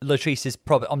Latrice is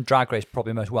probably on Drag Race,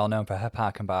 probably most well known for her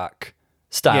park and bark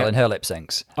style Yeah. and her lip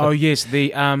syncs. Oh yes,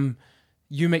 the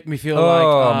you make me feel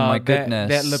My goodness,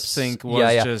 that lip sync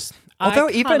was just. Although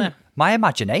iconic. even my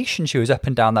imagination, she was up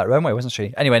and down that runway, wasn't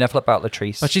she? Anyway, enough about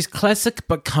Latrice. But she's classic,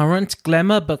 but current,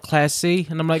 glamour, but classy,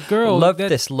 and I'm like, girl, Love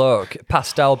this look,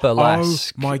 pastel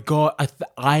burlesque. Oh my god,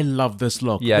 I love this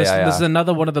look. Yeah, This is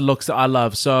another one of the looks that I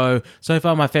love. So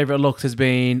far, my favorite looks has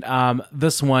been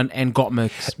this one and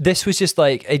Gottmix. This was just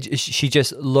like she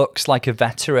just looks like a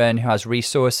veteran who has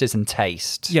resources and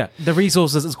taste. Yeah, the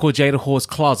resources is called Jada Hall's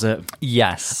Closet.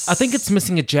 Yes, I think it's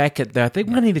missing a jacket though. I think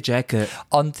we're gonna need a jacket.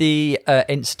 on the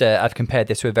Insta. I've compared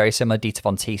this to a very similar Dita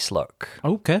Von Teese look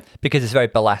Okay. because it's very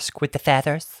burlesque with the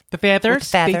feathers. The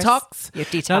feathers, feathers. detox. Yeah,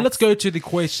 detox. Now let's go to the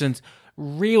questions.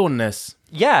 Realness.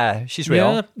 Yeah, she's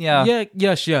real. Yeah.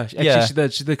 Actually, Yeah.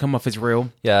 she did come off as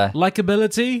real. Yeah.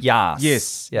 Likability. Yes.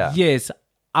 Yes. Yeah. Yes.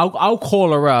 I'll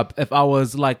call her up if I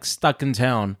was like stuck in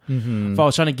town. Mm-hmm. If I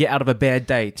was trying to get out of a bad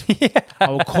date, I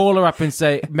will call her up and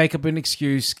say, make up an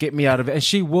excuse, get me out of it, and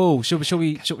she will. She'll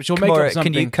make up Kamora,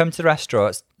 something. can you come to the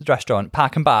restaurant,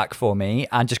 park and back for me,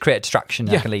 and just create a distraction?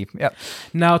 And I Yeah. can leave. Yep.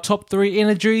 Now, top 3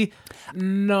 energy.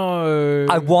 No,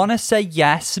 I want to say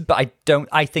yes, but I don't.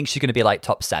 I think she's going to be like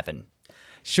top 7.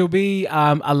 she'll be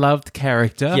a loved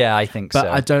character. Yeah, I think but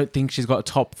so. I don't think she's got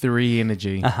top 3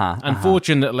 energy. Uh-huh.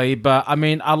 Unfortunately, but I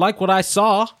mean, I like what I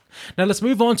saw. Now let's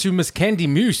move on to Miss Candy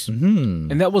Muse,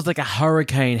 and that was like a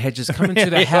hurricane had just come into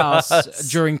the house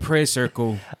during prayer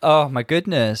circle. Oh my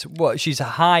goodness! What? She's a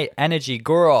high energy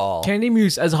girl. Candy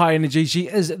Muse is high energy. She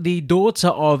is the daughter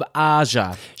of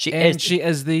Aja. She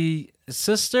is the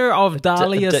sister of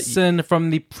Dahlia Sin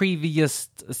from the previous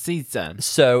season.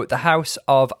 So the house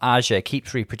of Aja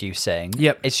keeps reproducing.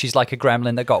 Yep. She's like a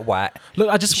gremlin that got wet.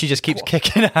 Look, She just keeps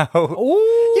kicking out.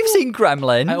 Ooh. You've seen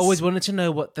Gremlins. I always wanted to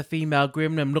know what the female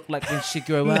gremlin looked like when she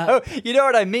grew up. No, you know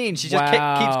what I mean. She just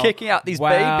keeps kicking out these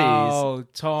babies. Wow,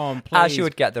 Tom, please. She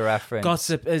would get the reference.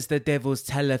 Gossip is the devil's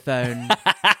telephone.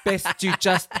 best you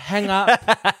just hang up.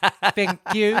 Thank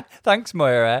you. Thanks,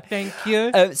 Moira. Thank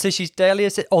you. So she's Dahlia.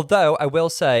 Although I will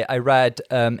say, I read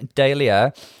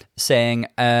Dahlia saying,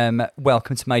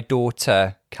 "Welcome to my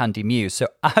daughter, Candy Muse." So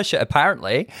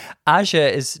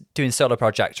Aja is doing solo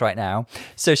projects right now.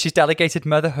 So she's delegated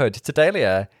motherhood to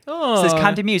Dahlia. Oh. So there's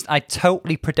Candy Muse. I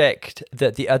totally predict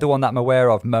that the other one that I'm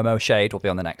aware of, Momo Shade, will be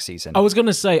on the next season. I was going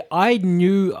to say, I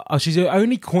knew she's the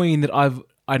only queen that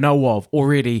I know of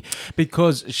already,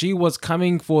 because she was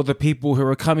coming for the people who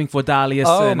were coming for Dahlia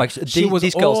Sin. Oh my!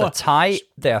 These girls are tight.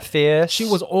 They are fierce. She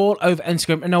was all over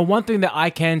Instagram. And now, one thing that I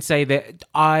can say that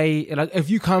if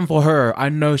you come for her, I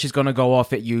know she's gonna go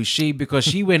off at you. Because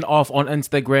she went off on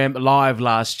Instagram Live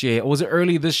last year. Or was it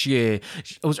early this year?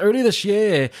 It was early this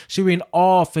year. She went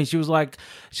off and she was like,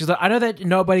 I know that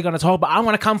nobody gonna talk, but I'm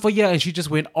gonna come for you. And she just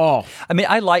went off. I mean,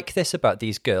 I like this about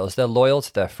these girls. They're loyal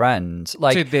to their friends,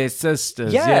 like to their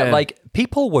sisters. Yeah, like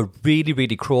people were really,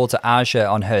 really cruel to Aja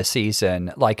on her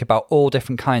season, like about all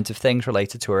different kinds of things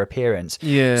related to her appearance.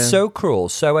 Yeah. So cruel,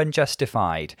 so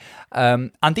unjustified.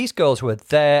 And these girls were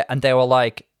there and they were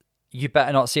like, you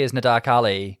better not see us in a dark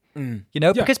alley. You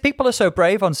know, because people are so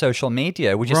brave on social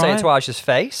media. Would you say it to Aja's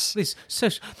face? These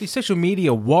social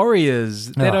media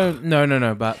warriors, they don't...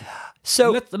 No, but...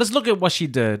 So let's look at what she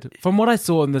did. From what I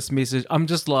saw in this message, I'm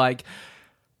just like...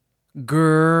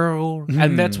 Girl,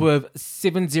 and that's with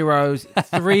 7 zeros,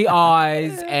 3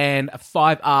 I's, and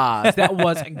 5 R's. That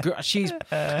was she's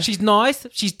nice.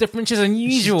 She's different. She's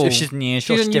unusual. She's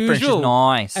unusual. She's different. She's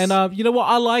nice. And you know what?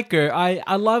 I like her.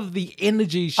 I love the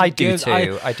energy she gives.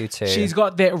 I do too. She's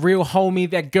got that real homie.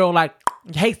 That girl like.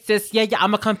 Hey sis, yeah,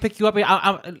 I'm gonna come pick you up.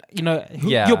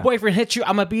 Your boyfriend hit you.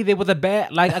 I'm gonna be there with a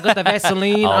bat. Like I got the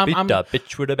Vaseline. I'll beat the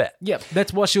bitch with a bat. Yeah,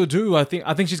 that's what she'll do. I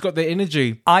think she's got the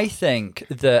energy. I think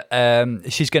that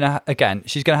she's gonna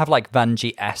have like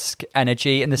Vanjie-esque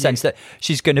energy in the sense that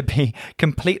she's gonna be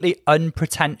completely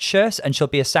unpretentious and she'll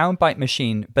be a soundbite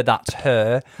machine, but that's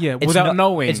her. Yeah, without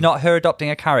knowing. It's not her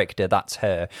adopting a character. That's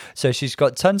her. So she's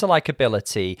got tons of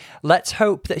likability. Let's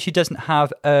hope that she doesn't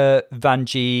have a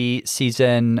Vanjie season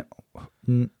 10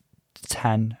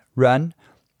 run.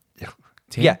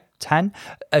 10? Yeah, 10.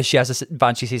 She has a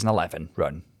Banshee season 11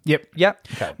 run. Yep.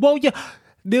 Okay. Well, yeah.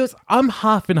 I'm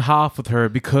half and half with her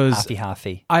because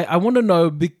halfy. I want to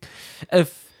know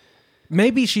if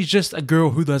maybe she's just a girl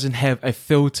who doesn't have a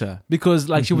filter, because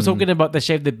like she was talking about the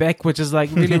shave the back, which is like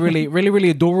really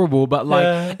adorable, but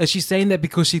like is she saying that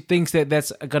because she thinks that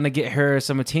that's gonna get her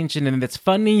some attention and that's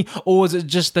funny, or is it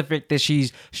just the fact that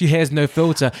she has no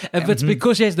filter? If it's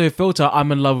because she has no filter, I'm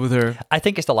in love with her. I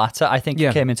think it's the latter. I think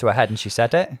it came into her head and she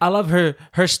said it. I love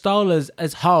her style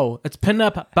is hoe. It's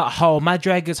pin-up but hoe. My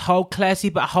drag is hoe, classy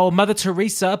but hoe, Mother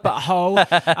Teresa but hoe.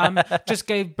 Just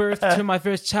gave birth to my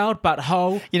first child but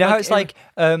hoe. You know how it's like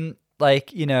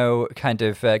kind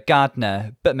of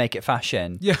Gardner, but make it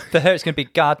fashion. Yeah. For her, it's going to be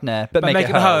Gardner, but make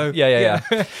it hoe. Yeah.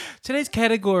 Today's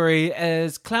category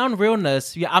is clown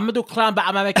realness. Yeah, I'm going to do clown, but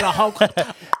I'm going to make it a whole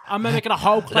I'm going to make it a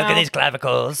whole clown. Look at these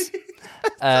clavicles.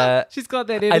 She's got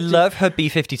that energy. I love her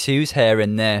B-52's hair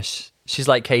in this. She's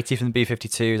like Katie from the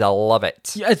B-52s. I love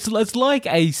it. Yeah, it's like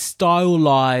a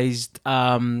stylized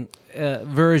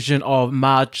version of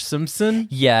Marge Simpson.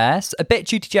 Yes. A bit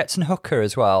Judy Jetson Hooker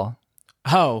as well.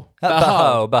 Baho.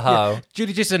 Yeah.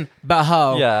 Judy Jetson,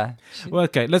 Baho. Yeah. Well,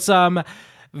 okay, let's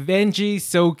Vanjie,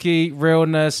 silky,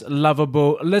 realness,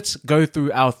 lovable. Let's go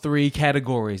through our 3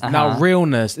 categories. Now,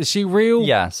 realness. Is she real?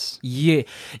 Yes. Yeah.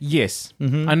 Yes.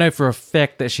 I know for a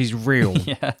fact that she's real.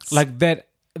 Yes. Like that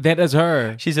is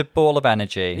her. She's a ball of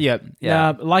energy. Yep.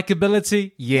 Yeah.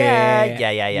 Likability? Yeah.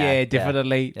 Yeah,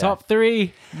 definitely. Yeah. Top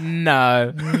 3?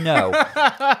 No.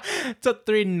 Top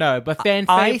 3? No. But fan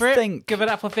favorite? I think... Give it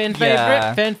up for fan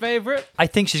favorite. Fan favorite? I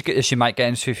think she might get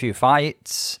into a few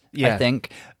fights. Yeah. I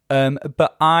think.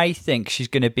 But I think she's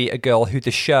going to be a girl who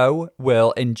the show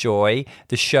will enjoy.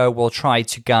 The show will try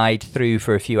to guide through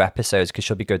for a few episodes because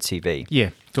she'll be good TV.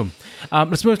 Yeah, cool.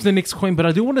 Let's move to the next queen, but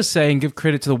I do want to say and give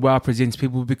credit to the Wow Presents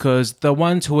people, because the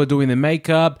ones who are doing the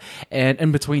makeup and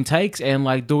in between takes and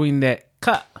like doing that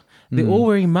cut, they're all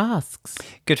wearing masks.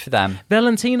 Good for them.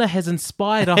 Valentina has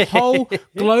inspired a whole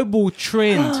global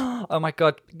trend. Oh my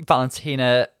God,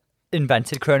 Valentina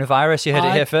invented coronavirus. You heard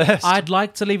it here first. I'd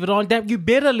like to leave it on. You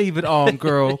better leave it on,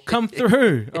 girl. Come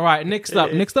through. All right, next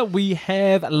up we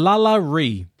have Lala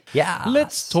Ree. Yeah.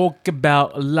 Let's talk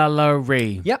about Lala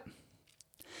Ree. Yep.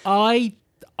 I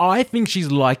think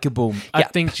she's likable. I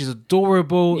think she's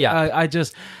adorable. Yeah.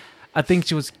 I think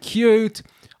she was cute.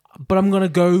 But I'm going to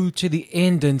go to the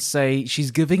end and say she's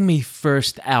giving me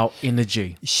first out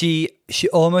energy. She she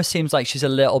almost seems like she's a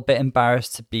little bit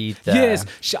embarrassed to be there. Yes,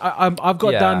 I've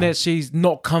got down that she's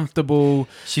not comfortable.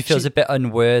 She feels a bit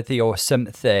unworthy or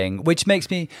something, which makes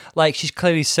me like she's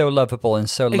clearly so lovable and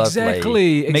so lovely.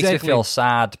 Exactly. Makes me feel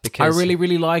sad because I really,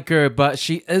 really like her, but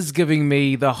she is giving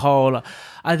me the whole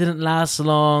I didn't last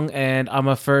long and I'm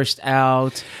a first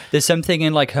out. There's something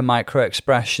in like her micro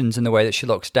expressions and the way that she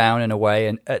looks down in a way,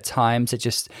 and at times it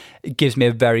gives me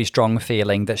a very strong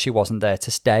feeling that she wasn't there to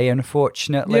stay,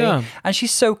 unfortunately. Yeah. And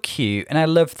she's so cute, and I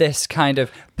love this kind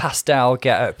of pastel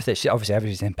get up that she obviously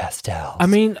everybody's in pastels. I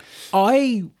mean,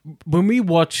 when we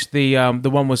watched the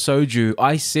one with Soju,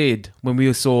 I said when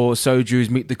we saw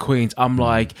Soju's Meet the Queens, I'm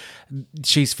like,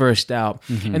 she's first out.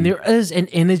 And there is an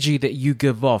energy that you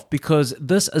give off because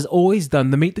this is always done.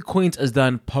 The Meet the Queens is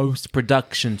done post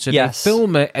production, so they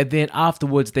film it and then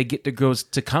afterwards they get the girls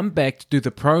to come back to do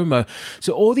the promo.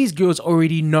 So all these girls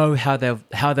already know how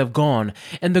they've gone,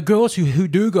 and the girls who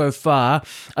do go far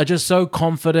are just so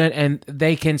confident and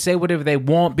they can say whatever they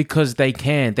want because they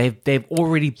can. They've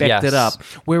already backed it up.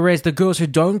 Whereas the girls who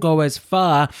don't go as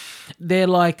far, they're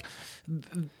like,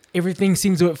 everything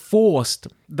seems a bit forced.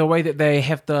 The way that they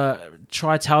have to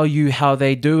try to tell you how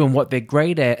they do and what they're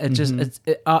great at,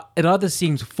 it either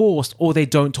seems forced or they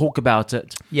don't talk about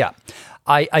it. Yeah.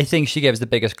 I think she gave us the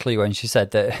biggest clue when she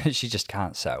said that she just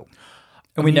can't sew.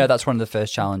 And we know that's one of the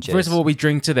first challenges. First of all, we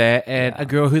drink to that, and a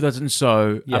girl who doesn't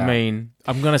sew, I mean,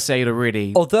 I'm going to say it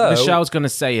already. Although Michelle's going to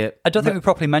say it. I don't think we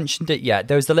properly mentioned it yet.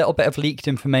 There was a little bit of leaked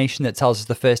information that tells us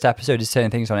the first episode is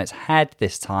turning things on its head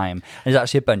this time. And there's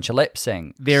actually a bunch of lip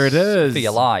syncs. There it is. For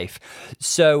your life.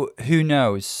 So who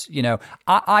knows? You know,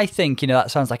 I think, you know,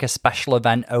 that sounds like a special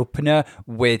event opener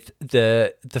with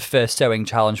the first sewing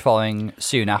challenge following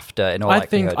soon after in all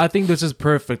likelihood. I think this is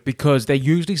perfect because they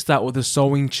usually start with a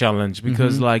sewing challenge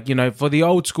because like, you know, for the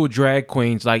old school drag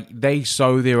queens, like they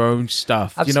sew their own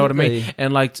stuff. Absolutely. You know what I mean?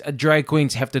 And like drag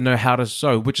queens have to know how to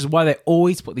sew, which is why they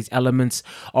always put these elements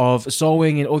of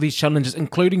sewing and all these challenges,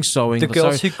 including sewing. The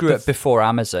girls who grew up before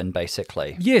Amazon,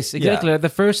 basically. Yes, exactly. Yeah. Like the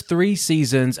first 3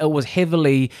 seasons, it was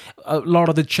heavily, a lot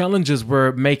of the challenges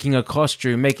were making a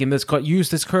costume, making this, use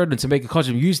this curtain to make a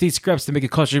costume, use these scraps to make a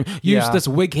costume, use this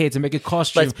wig hair to make a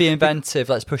costume. Let's be inventive.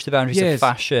 Let's push the boundaries of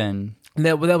fashion. And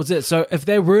that was it. So if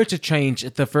they were to change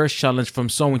the first challenge from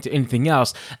sewing to anything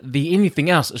else, the anything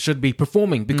else should be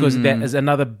performing because that is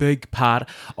another big part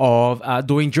of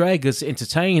doing drag is to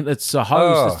entertain. It's to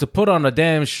host. It's to put on a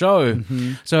damn show.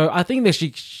 So I think that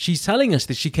she's telling us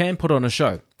that she can put on a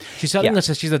show. She's telling us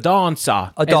that she's a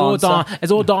dancer.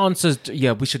 As all dancers.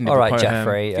 Yeah, we shouldn't have quoted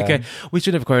Jeffrey. him. Okay, we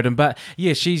shouldn't have quoted him. But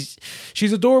yeah, she's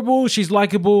adorable. She's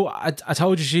likable. I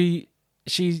told you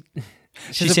she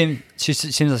seems like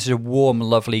she's a warm,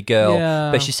 lovely girl,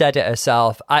 but she said it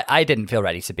herself. I didn't feel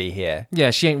ready to be here.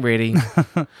 Yeah, she ain't ready.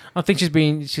 I think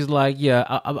she's like,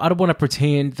 I don't want to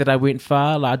pretend that I went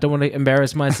far. Like, I don't want to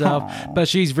embarrass myself. But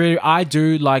she's really, I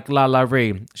do like LaLa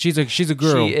Ri. She's a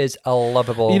girl. She is a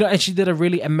lovable, you know, and she did a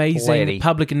really amazing lady.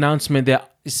 Public announcement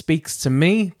that speaks to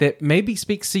me, that maybe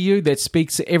speaks to you, that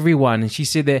speaks to everyone. And she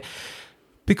said that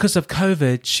because of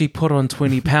COVID, she put on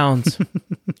 20 pounds.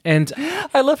 And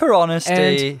I love her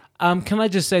honesty. And can I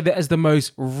just say that is the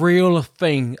most real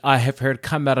thing I have heard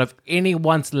come out of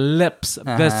anyone's lips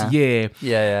this year.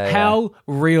 How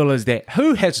real is that?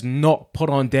 Who has not put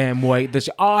on damn weight?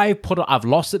 I've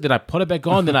lost it, then I put it back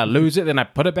on, then I lose it, then I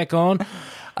put it back on.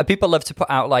 People love to put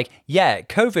out like,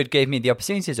 COVID gave me the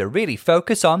opportunity to really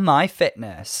focus on my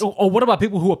fitness. Or what about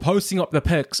people who are posting up the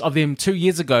pics of them 2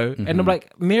 years ago? And I'm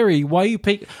like, Mary, why are you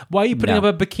putting up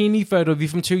a bikini photo of you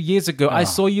from 2 years ago? I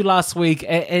saw you last week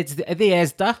at the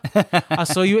Asda. I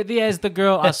saw you at the Asda,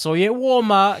 girl. I saw you at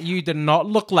Walmart. You did not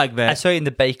look like that. I saw you in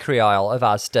the bakery aisle of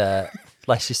Asda,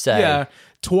 let's just say. Yeah.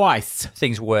 Twice.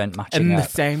 Things weren't matching in up. the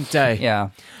same day. Yeah.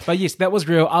 But yes, that was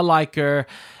real. I like her.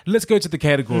 Let's go to the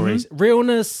categories.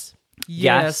 Realness.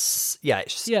 Yes.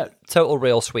 Yeah. Total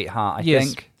real sweetheart, I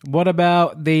think. What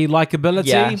about the likability?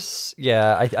 Yes.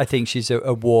 Yeah, I think she's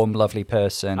a warm, lovely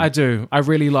person. I do. I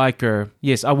really like her.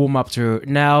 Yes, I warm up to her.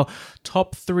 Now,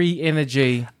 top 3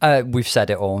 energy. We've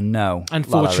said it all. No.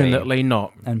 Unfortunately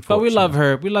not. But we love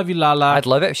her. We love you, Lala. I'd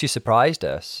love it if she surprised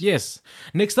us. Yes.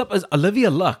 Next up is Olivia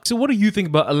Lux. So what do you think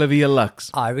about Olivia Lux?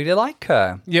 I really like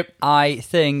her. Yep. I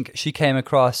think she came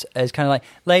across as kind of like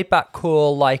laid back,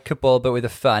 cool, likable, but with a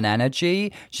fun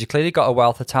energy. She's clearly got a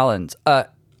wealth of talent.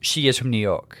 She is from New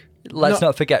York. Let's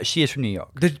not forget, she is from New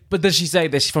York. But does she say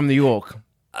that she's from New York?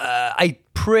 I'm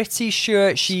pretty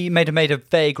sure she made a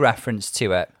vague reference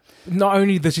to it. Not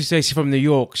only does she say she's from New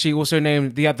York, she also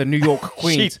named the other New York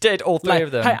queens. She did all three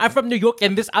of them. Hey, I'm from New York,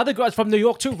 and this other girl's from New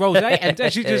York too, Rose. And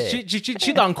then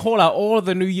she done call out all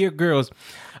the New Year girls.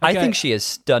 I Okay. think she is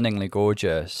stunningly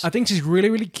gorgeous. I think she's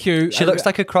really, really cute. She looks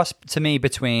like a cross to me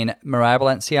between Mariah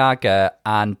Balenciaga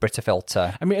and Britta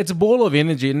Filter. I mean, it's a ball of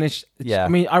energy, and Yeah. I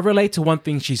mean, I relate to one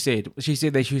thing she said. She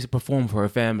said that she used to perform for her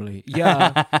family.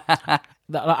 Yeah,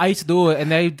 I used to do it, and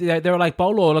they were like,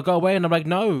 "Bolo, like, go away," and I'm like,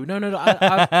 "No.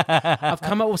 I've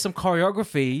come up with some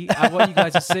choreography. I want you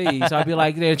guys to see." So I'd be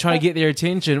like, they're trying to get their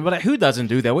attention, but like, who doesn't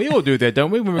do that? We all do that, don't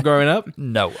we? When we're growing up.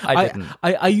 No, I didn't.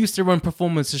 I used to run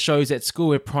performance shows at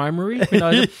school at primary.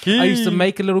 I used to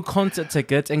make a little concert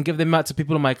ticket and give them out to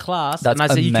people in my class. That's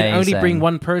and I said, you can only amazing. bring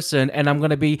one person, and I'm going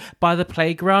to be by the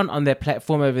playground on that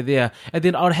platform over there. And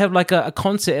then I'd have like a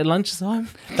concert at lunchtime.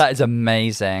 That is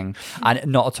amazing and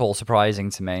not at all surprising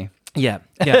to me. Yeah.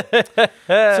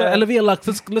 So Olivia Lux,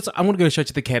 let's. I'm going to go show you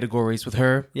the categories with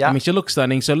her. Yeah. I mean, she looks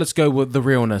stunning. So let's go with the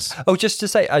realness. Oh, just to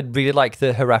say, I really like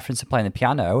her reference to playing the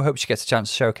piano. Hope she gets a chance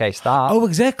to showcase that. Oh,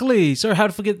 exactly. Sorry, how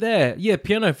to forget that? Yeah,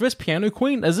 piano. First piano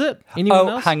queen, is it? Anyone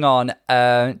else? Hang on.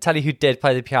 Tell you who did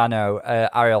play the piano,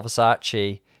 Ariel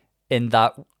Versace, in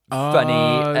that funny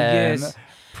yes.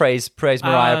 praise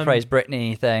Mariah, praise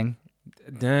Britney thing.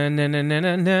 Dun, dun, dun, dun,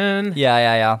 dun, dun.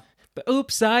 Yeah. But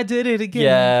oops, I did it again.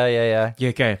 Yeah. Yeah,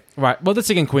 okay. Right. Well, the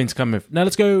second queen's coming. Now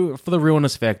let's go for the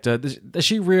realness factor. Is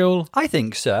she real? I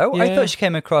think so. I Yeah. thought she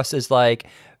came across as like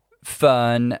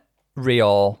fun,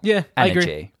 real Yeah, I energy.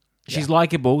 agree. She's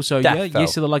likable, so Defo.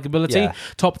 yes to the likability. Yeah.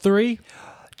 Top three?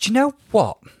 Do you know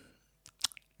what?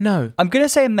 No. I'm going to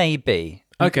say maybe.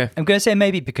 Okay. I'm going to say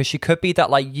maybe because she could be that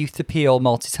like youth appeal,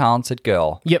 multi-talented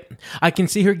girl. Yep. I can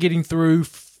see her getting through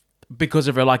because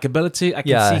of her likability. I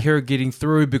can Yeah. see her getting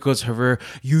through because of her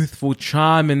youthful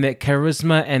charm and that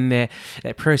charisma and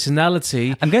that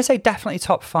personality. I'm going to say definitely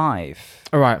top 5.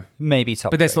 All right. Maybe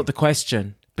top But that's 3. not the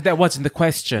question. But that wasn't the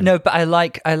question. No, but I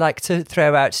like to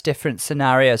throw out different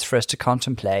scenarios for us to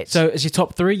contemplate. So is she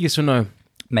top 3? Yes or no?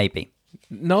 Maybe.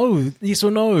 No. Yes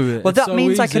or no? Well, It's that so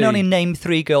means I can easy. only name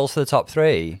 3 girls for the top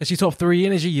 3. Is she top 3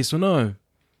 energy? Yes or no?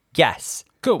 Yes.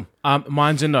 Cool.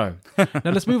 Mine's a no. Now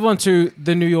let's move on to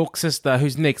the New York sister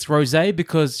who's next, Rose,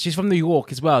 because she's from New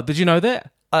York as well. Did you know that?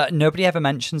 Nobody ever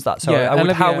mentions that. So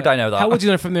Olivia, how would I know that? How would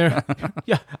you know from there?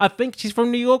 Yeah, I think she's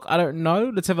from New York. I don't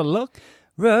know. Let's have a look.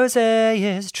 Rose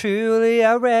is truly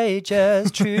outrageous,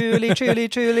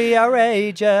 truly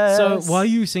outrageous. So why are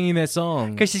you singing that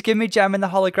song? Because she's giving me Gem and the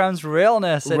Hologram's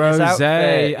realness in Rose. his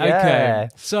outfit. Okay. Yeah.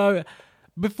 So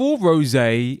before Rose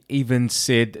even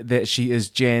said that she is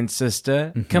Jan's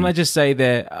sister, can I just say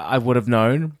that I would have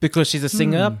known because she's a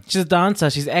singer, she's a dancer,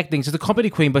 she's acting, she's a comedy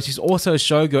queen, but she's also a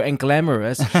showgirl and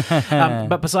glamorous.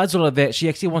 But besides all of that, she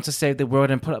actually wants to save the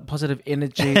world and put up positive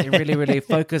energy and really, really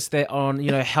focus that on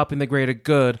helping the greater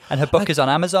good. And her book is on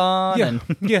Amazon. Yeah, And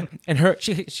yeah, and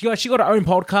she got her own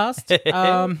podcast.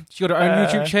 She got her own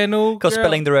YouTube channel called girl.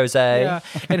 Spilling the Rose. Yeah,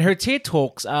 and her TED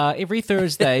talks every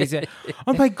Thursday.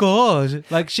 Oh my god,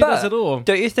 like she does it all.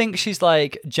 Don't you think she's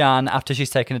like Jan after she's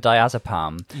taken a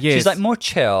diazepam? Yes. She's like more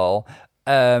chill.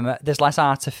 There's less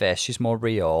artifice. She's more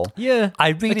real. Yeah, I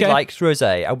really liked Rose.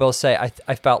 I will say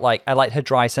I felt like I liked her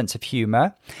dry sense of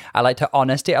humor. I liked her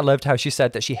honesty. I loved how she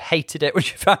said that she hated it when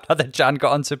she found out that Jan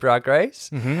got onto Drag Race.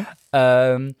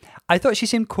 I thought she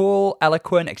seemed cool,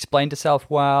 eloquent, explained herself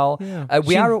well. Yeah.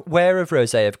 We are aware of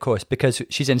Rose, of course, because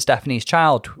she's in Stephanie's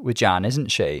Child with Jan, isn't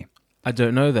she? I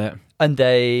don't know that. And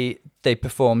they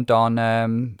performed on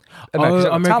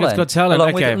America's Got Talent,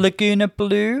 along okay. with Laguna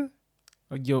Blue.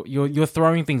 You're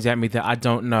throwing things at me that I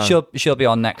don't know. She'll be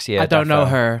on next year. I don't know defo.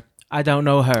 her. I don't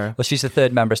know her. Well, she's the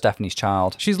third member of Stephanie's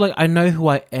Child. She's like, I know who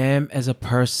I am as a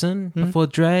person before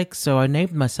drag, so I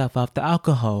named myself after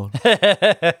alcohol.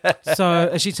 So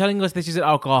is she telling us that she's an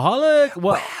alcoholic?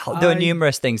 What? There are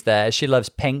numerous things there. She loves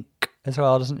pink as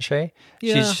well, doesn't she?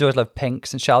 Yeah. She's always loved pink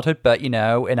since childhood, but in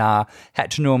our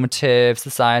heteronormative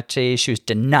society, she was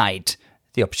denied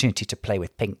the opportunity to play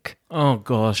with pink. Oh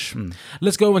gosh.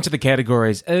 Let's go into the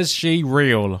categories. Is she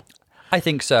real? I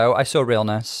think so. I saw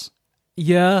realness.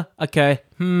 Yeah. Okay.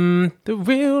 The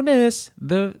realness.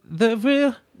 The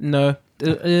real. No.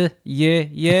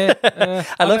 Yeah.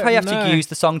 I love how you have know. to use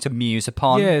the song to muse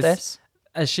upon Yes. this.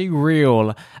 Is she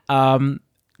real?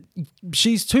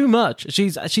 She's too much. She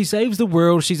saves the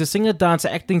world. She's a singer, dancer,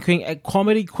 acting queen, a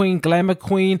comedy queen, glamour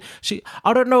queen.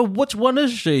 I don't know which one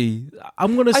is she.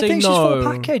 I'm gonna say I think no. she's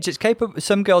full package. It's capable.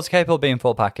 Some girls are capable of being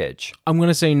full package. I'm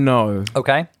gonna say no.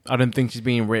 Okay. I don't think she's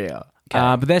being real.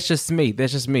 Okay. But that's just me.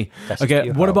 That's just me. That's just okay.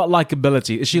 you, What Ho. about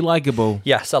likability? Is she likable?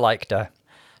 Yes, I liked her.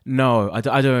 No, I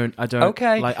don't.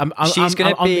 Okay. Like, She's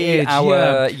going I'm to on the be edge,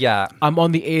 our... Yeah. I'm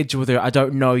on the edge with her. I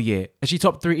don't know yet. Is she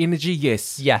top 3 energy?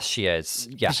 Yes. Yes, she is.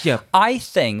 Yeah. Yeah. I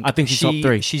think she's top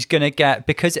 3. She's going to get...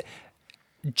 Because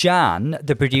Jan,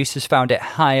 the producers, found it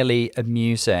highly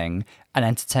amusing and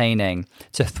entertaining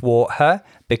to thwart her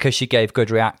because she gave good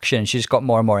reaction. She just got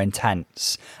more and more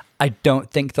intense. I don't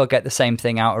think they'll get the same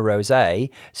thing out of Rosé,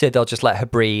 so they'll just let her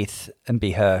breathe and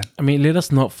be her. I mean, let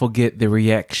us not forget the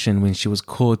reaction when she was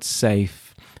called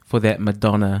safe for that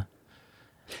Madonna.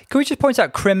 Can we just point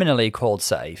out criminally called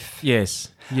safe? Yes,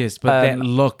 but that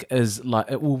look is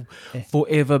like, it will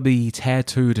forever be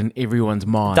tattooed in everyone's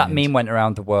mind. That meme went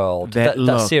around the world.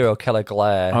 That serial killer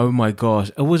glare. Oh my gosh,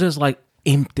 it was just like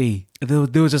empty. There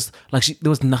was just like there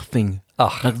was nothing.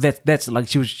 Ugh. Like that's like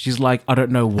she's like, I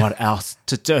don't know what else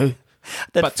to do.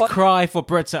 But cry for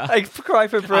Britta. I cry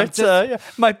for Britta. Yeah.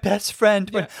 My best friend.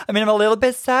 Yeah. I mean, I'm a little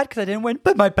bit sad because I didn't win,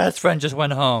 but my best friend just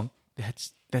went home.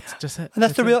 That's just it. And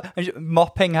that's the real... And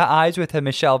mopping her eyes with her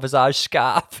Michelle Visage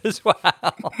scarf as well.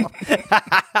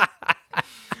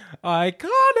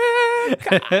 Iconic.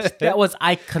 Gosh, that was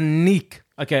iconic.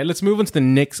 Okay, let's move on to the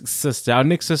next sister. Our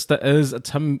next sister is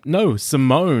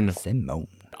Simone.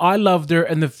 I loved her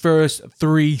in the first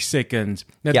 3 seconds.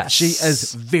 Now, yes. She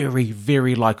is very,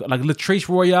 very like Latrice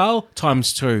Royale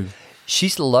times 2.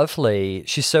 She's lovely.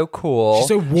 She's so cool. She's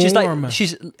so warm.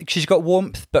 She's got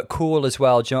warmth but cool as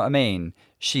well. Do you know what I mean?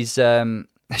 She's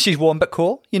warm but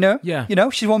cool, you know? Yeah. You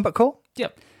know, she's warm but cool.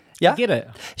 Yep. Yeah. I get it.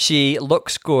 She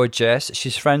looks gorgeous.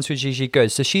 She's friends with Gigi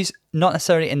Goode. So she's not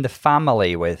necessarily in the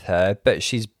family with her, but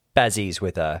she's bezies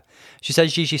with her. She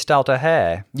says Gigi styled her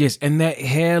hair. Yes, and that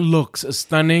hair looks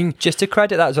stunning. Just to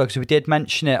credit that as well, because we did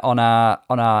mention it on our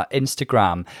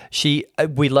Instagram.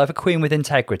 We love a queen with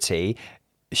integrity.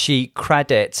 She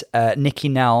credits Nikki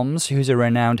Nelms, who's a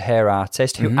renowned hair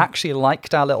artist, who actually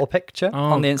liked our little picture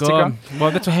on the Instagram. God.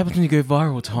 Well, that's what happens when you go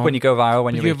viral, Tom. When you go viral,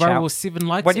 when you go reach viral out. with 7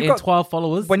 likes and 12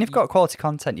 followers. When you've got quality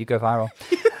content, you go viral.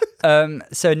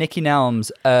 So Nikki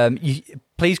Nelms,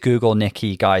 please Google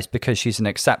Nikki, guys, because she's an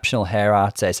exceptional hair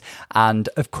artist. And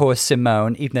of course,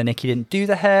 Simone, even though Nikki didn't do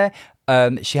the hair,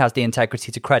 she has the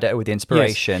integrity to credit her with the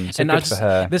inspiration. Yes. So and good for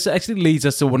her. This actually leads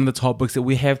us to one of the topics that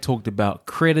we have talked about: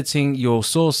 crediting your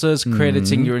sources,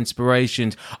 crediting your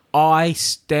inspirations. I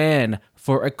stand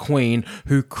for a queen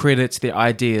who credits their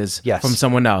ideas from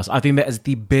someone else. I think that is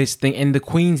the best thing. And the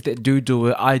queens that do it,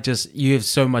 you have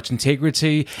so much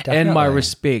integrity and my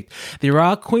respect. There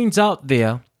are queens out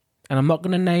there, and I'm not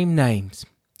going to name names,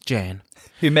 Jan,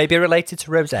 who may be related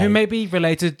to Rosé.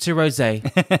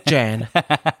 Jan.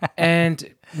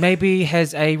 And maybe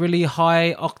has a really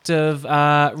high octave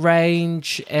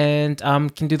range and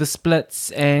can do the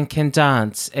splits and can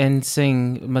dance and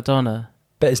sing Madonna.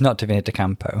 But it's not Davina De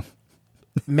Campo.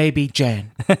 Maybe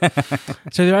Jan.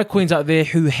 So there are queens out there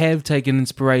who have taken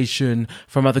inspiration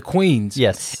from other queens.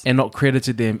 Yes. And not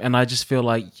credited them. And I just feel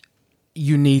like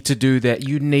you need to do that.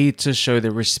 You need to show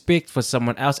the respect for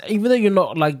someone else, even though you're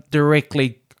not like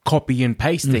directly copy and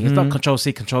pasting. It's not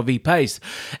Control-C, Control-V paste.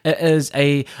 It is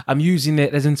I'm using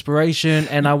that as inspiration,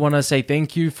 and I want to say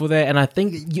thank you for that, and I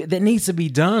think that needs to be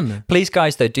done. Please,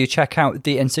 guys, though, do check out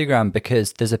the Instagram,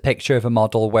 because there's a picture of a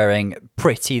model wearing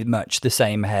pretty much the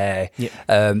same hair,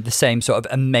 the same sort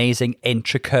of amazing,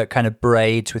 intricate kind of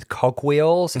braids with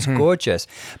cogwheels. It's gorgeous.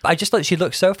 But I just she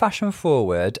looks so fashion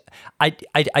forward. I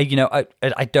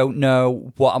don't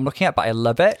know what I'm looking at, but I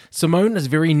love it. Simone is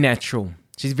very natural.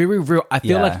 She's very real. I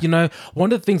feel like,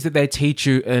 one of the things that they teach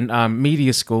you in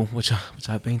media school, which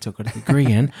I've been to, I've got a degree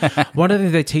in, one of the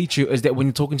things they teach you is that when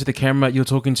you're talking to the camera, you're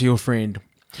talking to your friend.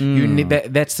 You need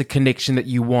that's the connection that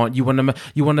you want. You want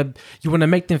to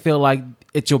make them feel like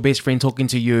it's your best friend talking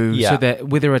to you, so that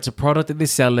whether it's a product that they're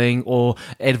selling or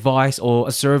advice or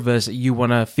a service, you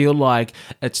want to feel like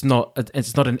it's not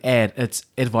an ad, it's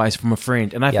advice from a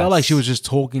friend. And I felt like she was just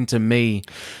talking to me.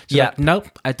 She's like,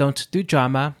 nope, I don't do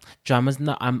drama. Drama's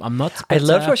not. I'm not. I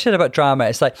loved what she said about drama.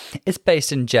 It's like it's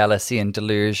based in jealousy and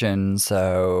delusion.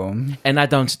 So, and I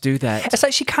don't do that. It's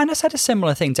like she kind of said a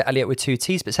similar thing to Elliot with 2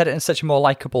 T's, but said it in such a more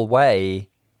likable way.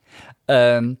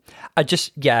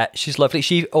 She's lovely.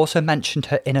 She also mentioned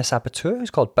her inner saboteur, who's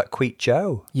called Buckwheat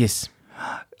Joe. Yes.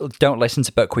 Don't listen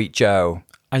to Buckwheat Joe.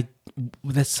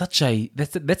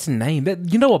 That's a name.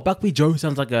 You know what? Buckwheat Joe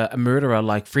sounds like a murderer,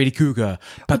 like Freddy Krueger.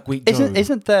 Buckwheat Joe.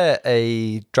 Isn't there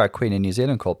a drag queen in New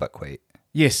Zealand called Buckwheat?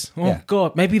 Yes. Oh Yeah.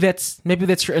 God, maybe that's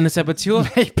her inner saboteur.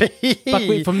 Maybe.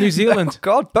 Buckwheat from New Zealand. Oh,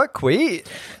 God, buckwheat.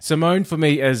 Simone for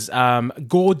me is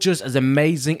gorgeous, as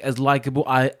amazing, as likable.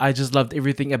 I just loved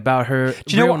everything about her.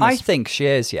 Do you know what I realness. think she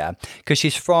is, yeah? Because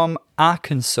she's from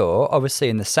Arkansas, obviously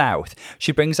in the South.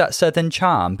 She brings that Southern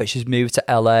charm, but she's moved to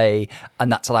LA,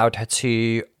 and that's allowed her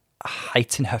to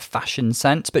heighten her fashion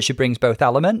sense, but she brings both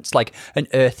elements, like an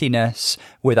earthiness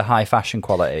with a high fashion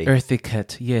quality. Earthy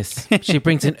kit, yes. She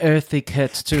brings an earthy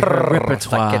kit to her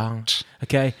repertoire.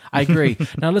 Okay, I agree.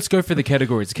 Now let's go for the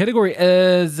categories. The category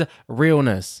is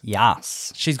realness.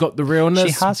 Yes. She's got the realness.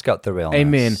 She has got the realness.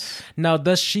 Amen. Now,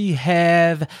 does she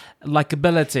have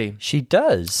likability? She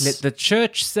does. Let the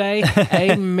church say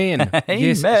amen.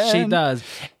 Yes, she Amen. does.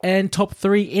 And top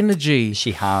 3 energy.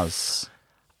 She has.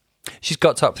 She's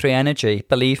got top 3 energy,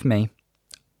 believe me.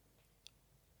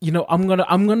 You know, I'm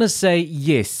gonna say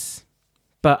yes,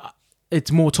 but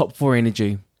it's more top 4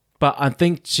 energy. But I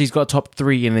think she's got top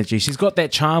 3 energy. She's got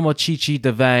that charm of Chi Chi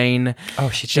DeVayne. Oh,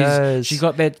 she does. She's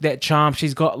got that charm.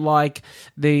 She's got like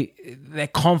that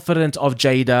confidence of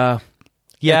Jada.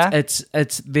 Yeah. It's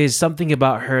there's something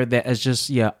about her that is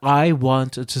just, I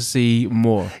want to see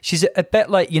more. She's a bit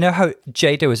like, you know how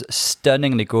Jada was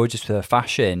stunningly gorgeous with her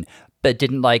fashion, but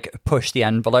didn't like push the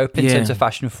envelope in Yeah. terms of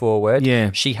fashion forward. Yeah.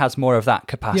 She has more of that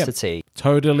capacity.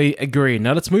 Totally agree.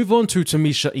 Now let's move on to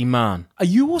Tamisha Iman. Are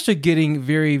you also getting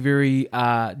very, very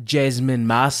Jasmine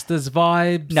Masters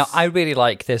vibes? Now, I really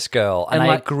like this girl, and And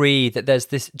I like- agree that there's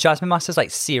this Jasmine Masters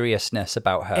like seriousness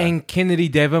about her. And Kennedy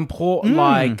Davenport,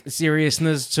 like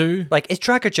seriousness too. Like, is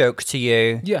drag a joke to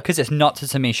you? Yeah. Because it's not to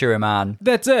Tamisha Iman.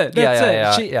 That's it. Yeah,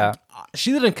 That's yeah, it. yeah,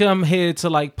 She didn't come here to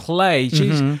like play.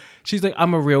 She's like,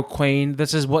 I'm a real queen.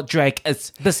 This is what drag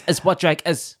is. This is what drag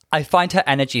is. I find her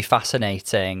energy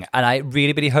fascinating, and I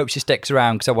really, really hope she sticks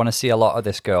around because I want to see a lot of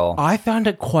this girl. I found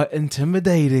it quite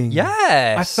intimidating.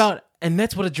 Yes. I felt, and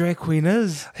that's what a drag queen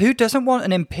is. Who doesn't want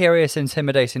an imperious,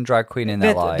 intimidating drag queen in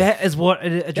their life? That is what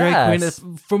a drag queen Yes. is.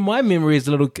 From my memory as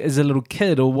a little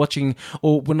kid, or watching,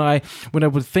 or when I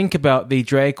would think about the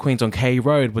drag queens on K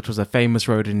Road, which was a famous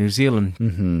road in New Zealand,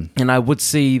 and I would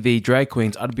see the drag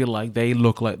queens, I'd be like, they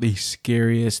look like the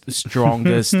scariest, the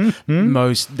strongest,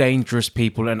 most dangerous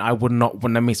people, and I would not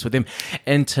want to mess with them.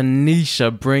 And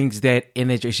Tanisha brings that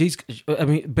energy.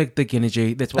 Big dick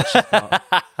energy. That's what she's got.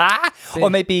 Or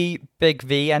maybe Big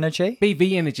V energy?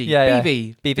 BV energy. Yeah, yeah.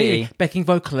 BV. BV. Backing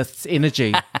vocalists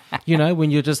energy. You know, when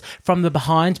you're just from the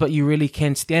behind, but you really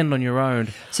can stand on your own.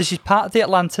 So she's part of the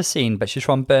Atlanta scene, but she's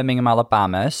from Birmingham,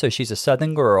 Alabama. So she's a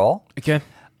Southern girl. Okay.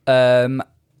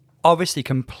 Obviously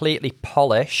completely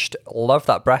polished. Love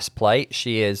that breastplate.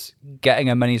 She is getting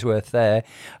her money's worth there.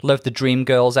 Love the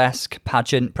Dreamgirls-esque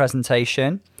pageant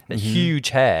presentation. The huge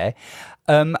hair.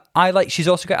 She's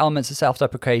also got elements of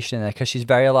self-deprecation in there because she's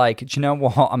very like, do you know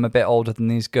what? I'm a bit older than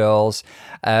these girls.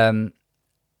 I've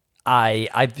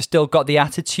still got the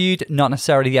attitude, not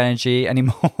necessarily the energy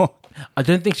anymore. I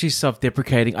don't think she's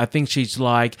self-deprecating. I think she's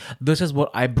like, this is what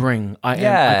I bring.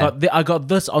 Yeah. I got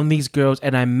this on these girls,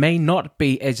 and I may not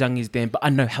be as young as them, but I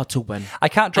know how to win. I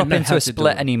can't drop know into how a to do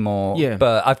split it. anymore, Yeah.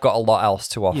 but I've got a lot else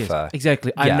to offer. Yes,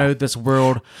 exactly. I Yeah. know this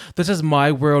world. This is my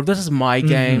world. This is my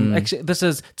game. Actually, this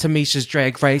is Tamisha's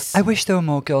drag race. I wish there were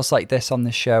more girls like this on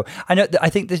the show. I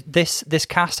think this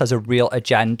cast has a real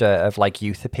agenda of like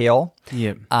youth appeal.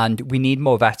 Yeah. And we need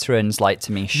more veterans like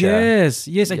Tamisha. Yes,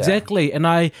 exactly. And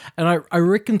I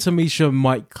reckon Tamisha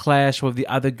might clash with the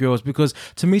other girls because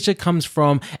Tamisha comes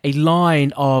from a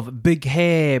line of big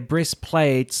hair,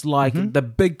 breastplates, like the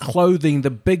big clothing,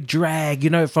 the big drag,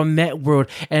 from that world.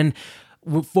 And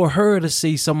for her to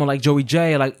see someone like Joey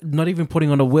J, like not even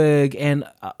putting on a wig, and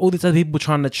all these other people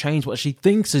trying to change what she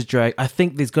thinks is drag, I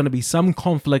think there's going to be some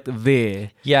conflict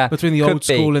there. Yeah, between the could old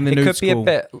school and the new school. It could be school. a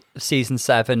bit season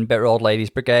 7, bit Old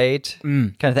Ladies Brigade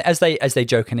kind of thing, as they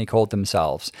jokingly called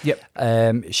themselves.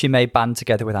 Yep. She may band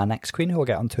together with our next queen, who we'll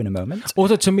get onto in a moment.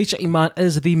 Also, Tamisha Iman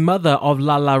is the mother of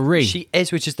Lala Ree. She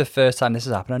is, which is the first time this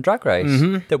has happened on Drag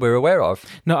Race that we're aware of.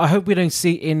 Now, I hope we don't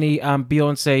see any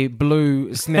Beyonce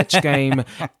Blue Snatch Game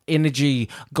energy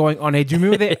going on here. Do you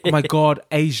remember that? Oh my God,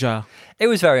 Asia. It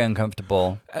was very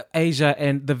uncomfortable. Asia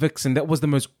and the Vixen. That was the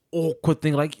most awkward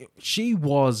thing. Like,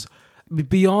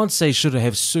 Beyonce should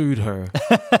have sued her.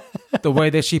 The way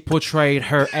that she portrayed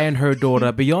her and her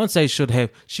daughter. Beyonce should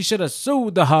have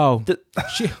sued the hoe.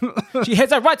 She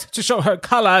has a right to show her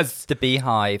colors. The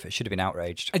Beehive should have been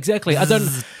outraged. Exactly.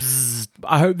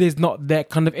 I hope there's not that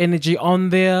kind of energy on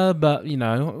there, but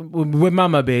with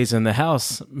Mama Bear's in the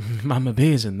house. Mama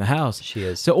Bear's in the house. She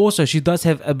is. So also, she does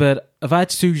have a bit. If I had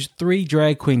to choose 3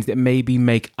 drag queens that maybe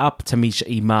make up Tamisha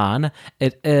Iman,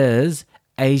 it is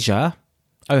Asia.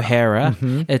 O'Hara,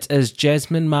 it is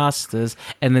Jasmine Masters,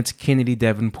 and it's Kennedy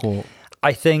Davenport.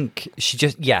 I think she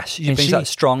just brings that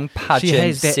strong pageant,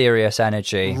 has that serious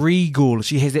energy. Regal.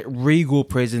 She has that regal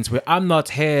presence where I'm not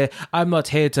here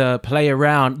to play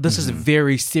around. This is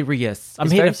very serious.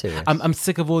 Very serious. I'm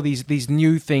sick of all these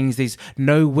new things, these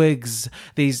no wigs,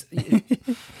 these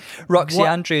Roxy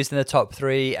Andrews in the top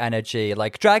 3 energy.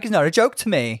 Like, drag is not a joke to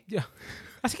me. yeah.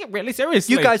 I take it really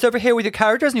seriously. You guys over here with your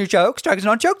characters and your jokes, drag is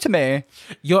not a joke to me.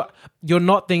 You're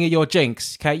not thinking you're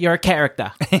Jinx, okay? You're a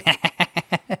character.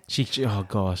 Oh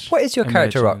gosh. What is your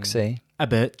character, Imagine. Roxy? A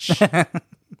bitch.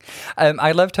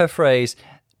 I loved her phrase,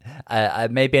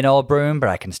 maybe an old broom, but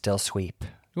I can still sweep.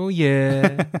 Oh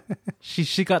yeah.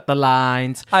 She got the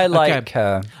lines. I like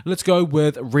her. Let's go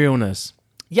with realness.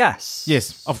 Yes.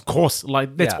 Yes, of course.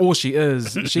 Like, that's Yeah. all she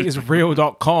is. She is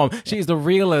real.com. She is the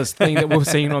realest thing that we've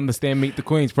seen on the Stand Meet the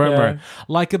Queens promo.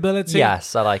 Likability.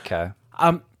 Yes, I like her.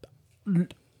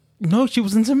 No, she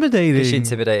was intimidating. She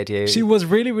intimidated you. She was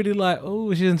really, really like,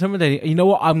 oh, she's intimidating. You know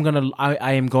what? I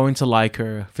am going to like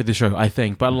her for the show, I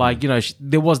think. But like,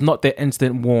 there was not that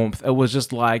instant warmth. It was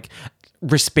just like,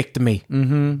 respect me.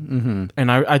 And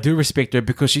I do respect her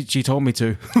because she told me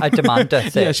to. I demanded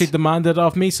it. Yeah, she demanded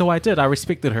of me, so I did. I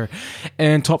respected her.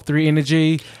 And top 3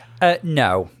 energy.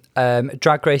 No.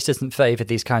 Drag Race doesn't favour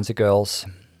these kinds of girls.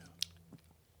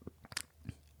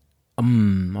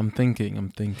 I'm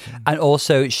thinking. And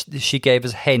also, she gave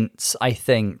us hints, I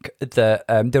think, that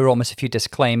there were almost a few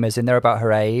disclaimers in there about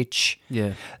her age.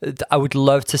 Yeah. I would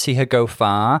love to see her go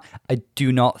far. I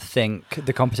do not think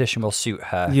the competition will suit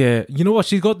her. Yeah. You know what?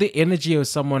 She's got the energy of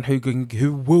someone who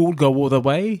will go all the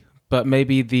way, but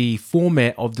maybe the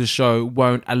format of the show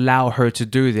won't allow her to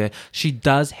do that. She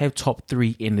does have top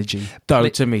 3 energy, though,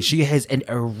 to me. She has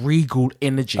a regal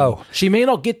energy. Oh. She may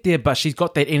not get there, but she's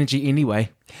got that energy anyway.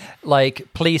 Like,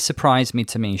 please surprise me,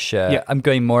 Tamisha. Yeah. I'm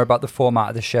going more about the format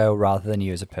of the show rather than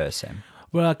you as a person.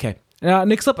 Well, okay. Now,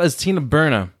 next up is Tina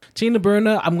Burner. Tina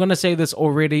Burner, I'm going to say this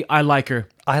already. I like her.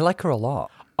 I like her a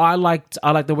lot. I like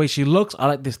the way she looks. I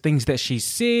like the things that she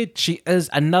said. She is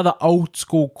another old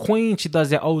school queen. She does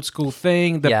that old school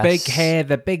thing, the Yes. big hair,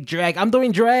 the big drag. I'm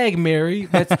doing drag, Mary.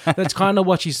 That's kind of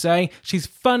what she's saying. She's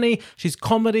funny. She's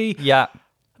comedy. Yeah.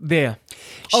 There.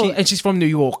 And she's from New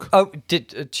York. Oh,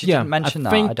 she didn't mention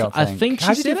that, I don't think. I think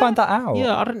How she did you said find it? that out?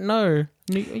 Yeah, I don't know.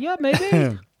 Yeah,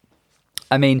 maybe.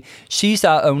 I mean, she's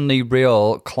our only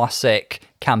real classic,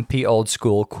 campy, old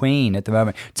school queen at the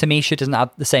moment. Tamisha doesn't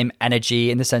have the same energy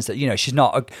in the sense that, she's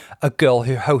not a girl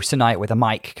who hosts a night with a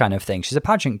mic kind of thing. She's a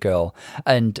pageant girl.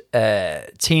 And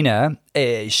Tina,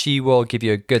 she will give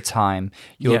you a good time.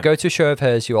 You'll go to a show of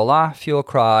hers, you'll laugh, you'll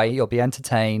cry, you'll be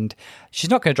entertained. She's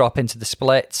not going to drop into the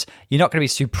splits. You're not going to be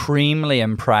supremely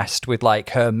impressed with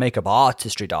like her makeup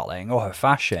artistry, darling, or her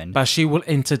fashion. But she will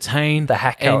entertain The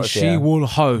heck out and of she you. will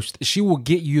host. She will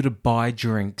get you to buy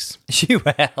drinks. She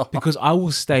will. Because I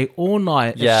will stay all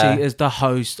night Yeah. if she is the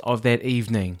host of that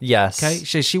evening. Yes. Okay?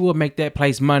 So she will make that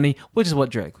place money, which is what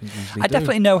drag queens usually I do.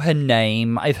 definitely know her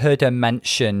name. I've heard her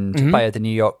mentioned by the New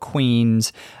York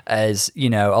Queens as,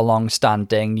 a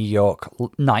long-standing New York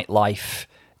nightlife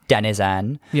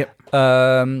denizen. Yep.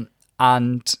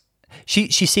 And she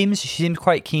seems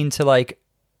quite keen to like.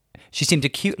 She seemed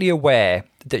acutely aware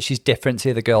that she's different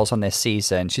to the girls on this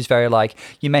season. She's very like,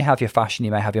 you may have your fashion,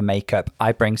 you may have your makeup.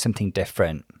 I bring something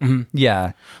different.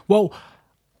 Yeah. Well,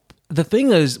 the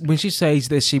thing is, when she says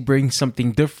that she brings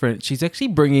something different, she's actually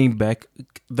bringing back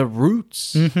the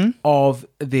roots of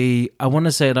I want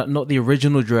to say not the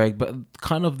original drag, but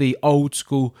kind of the old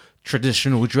school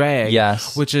traditional drag.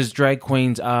 Yes. Which is drag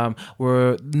queens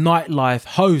were nightlife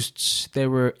hosts. They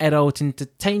were adult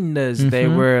entertainers. They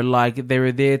were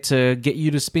there to get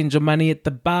you to spend your money at the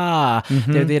bar.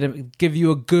 They're there to give you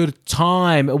a good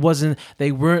time.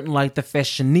 They weren't like the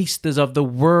fashionistas of the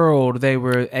world. They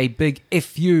were a big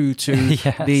F you to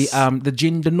the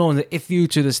gender norms, the F you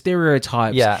to the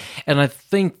stereotypes. Yeah. And I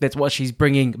think that's what she's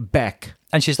bringing back.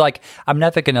 And she's like, I'm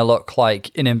never going to look like,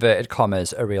 in inverted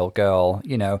commas, a real girl.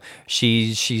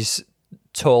 She's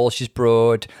tall, she's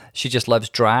broad, she just loves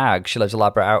drag. She loves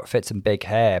elaborate outfits and big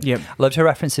hair. Yep. Loved her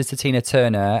references to Tina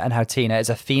Turner and how Tina is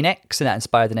a phoenix, and that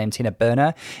inspired the name Tina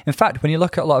Burner. In fact, when you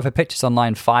look at a lot of her pictures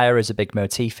online, fire is a big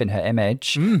motif in her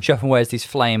image. She often wears these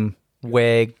flame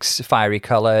wigs, fiery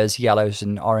colours, yellows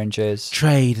and oranges.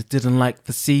 Trade didn't like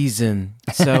the season,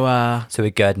 so So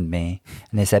it girded me,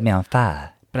 and they set me on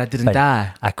fire. but I didn't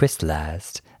die. I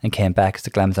crystallized and came back as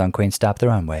the Glamazon Queen stopped the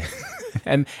runway.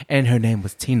 And her name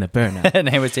was Tina Burner. Her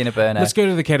name was Tina Burner. Let's go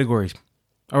to the categories.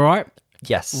 All right.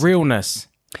 Yes. Realness,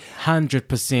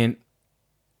 100%.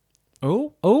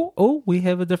 Oh, we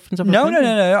have a difference of opinion.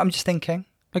 No. I'm just thinking.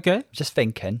 Okay. Just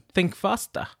thinking. Think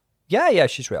faster. Yeah,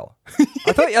 she's real.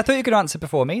 I thought you were going to answer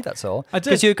before me. That's all. I did.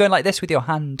 Because you were going like this with your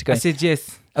hand. I Going, said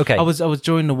yes. Okay. I was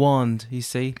drawing the wand, you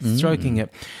see, stroking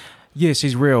it. Yeah,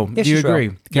 she's real. Yeah, Do you she's real. agree?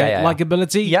 Okay. Yeah.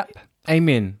 Likability? Yep.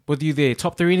 Amen. With you there.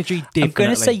 Top 3 energy? Definitely. I'm going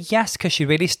to say yes because she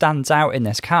really stands out in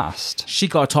this cast. She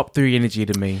got top 3 energy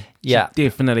to me. Yeah. She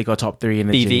definitely got top 3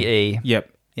 energy. BVE.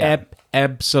 Yep. Yeah.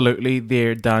 Absolutely.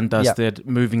 They're done, dusted.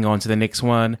 Moving on to the next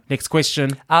one. Next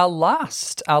question. Our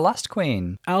last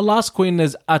queen, Our last queen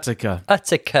is Attica.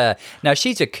 Utica. Now,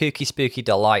 she's a kooky, spooky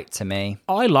delight to me.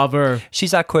 I love her.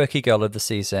 She's our quirky girl of the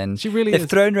season. She really They've is.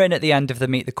 thrown her in at the end of the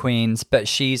Meet the Queens, but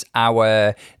she's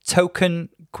our token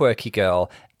quirky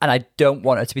girl. And I don't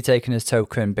want her to be taken as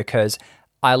token because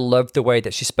I love the way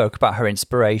that she spoke about her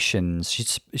inspirations.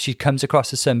 She comes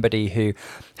across as somebody who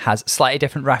has slightly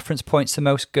different reference points to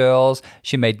most girls.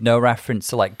 She made no reference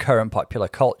to like current popular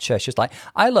culture. She's like,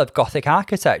 I love Gothic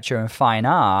architecture and fine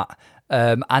art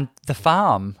and the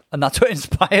farm. And that's what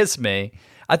inspires me.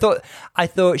 I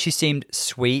thought she seemed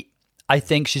sweet. I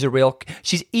think she's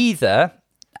either,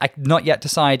 not yet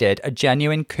decided, a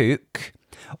genuine kook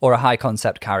or a high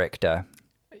concept character.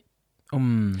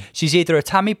 She's either a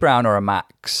Tammy Brown or a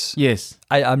Max. Yes.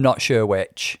 I'm not sure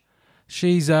which.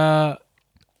 She's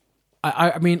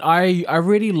I mean, I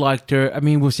really liked her. I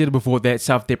mean, we've said it before, that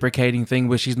self-deprecating thing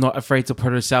where she's not afraid to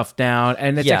put herself down,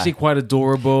 and it's actually quite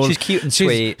adorable. She's cute and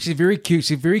sweet. She's very cute.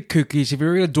 She's very kooky. She's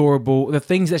very adorable. The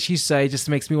things that she say just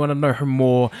makes me want to know her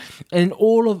more. And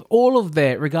all of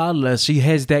that, regardless, she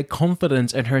has that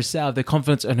confidence in herself, the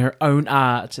confidence in her own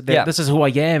art. That this is who I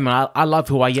am. And I love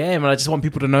who I am, and I just want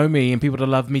people to know me and people to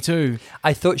love me too.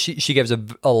 I thought she gives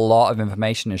a lot of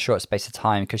information in a short space of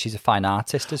time because she's a fine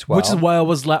artist as well. Which is why I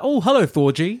was like, oh, hello,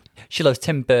 Thorgy. She loves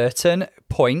Tim Burton.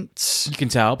 Points. You can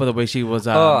tell by the way she was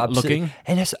looking.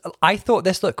 And I thought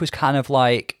this look was kind of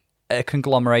like a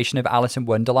conglomeration of Alice in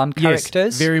Wonderland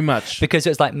characters. Yes, very much. Because it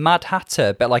was like Mad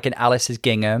Hatter, but like in Alice's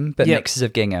gingham, but mixes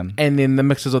of gingham. And then the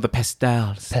mixes of the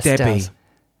pastels. Debbie.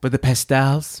 With the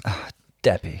pastels. Oh,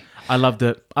 Debbie. I loved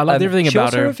it. I loved everything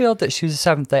about her. She also revealed that she was a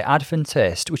Seventh-day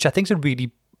Adventist, which I think is a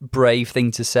really brave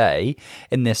thing to say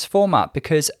in this format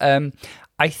because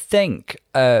I think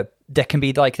there can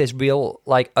be like this real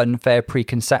like unfair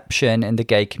preconception in the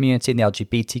gay community, in the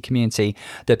LGBT community,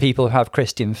 that people who have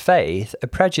Christian faith are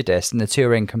prejudiced and the two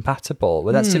are incompatible.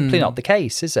 Well, that's simply not the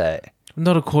case, is it?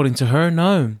 Not according to her,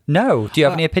 no. No. Do you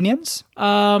have any opinions?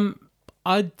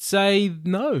 I'd say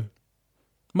no.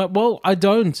 Well, I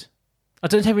don't. I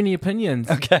don't have any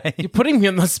opinions. Okay. You're putting me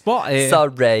on the spot here.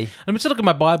 Sorry. I'm just looking at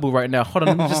my Bible right now. Hold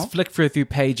on, let me just flick through a few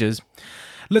pages.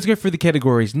 Let's go through the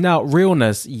categories. Now,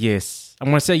 realness, yes. I'm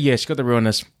going to say yes, she got the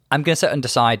realness. I'm going to say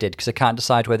undecided because I can't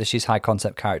decide whether she's high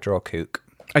concept character or kook.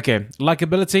 Okay,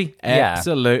 likability,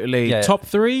 absolutely. Yeah. Top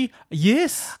 3,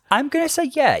 yes. I'm going to say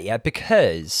yeah,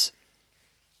 because...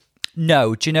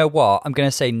 No, do you know what? I'm going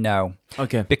to say no.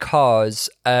 Okay. Because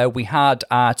we had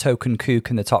our token kook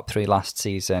in the top 3 last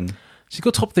season. She's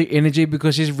got top 3 energy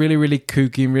because she's really, really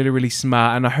kooky and really, really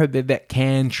smart, and I hope that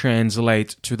can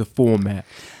translate to the format.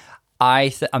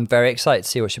 I'm very excited to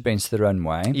see what she brings to the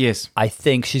runway. Yes. I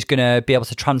think she's going to be able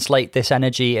to translate this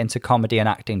energy into comedy and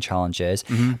acting challenges.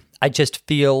 Mm-hmm. I just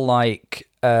feel like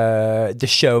the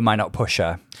show might not push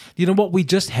her. You know what? We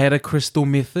just had a Crystal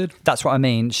Method. That's what I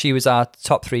mean. She was our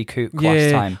top 3 kook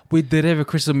last time. We did have a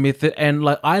Crystal Method, and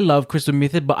like I love Crystal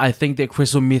Method, but I think that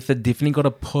Crystal Method definitely got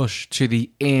a push to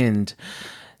the end.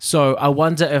 So I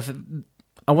wonder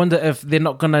if they're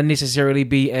not going to necessarily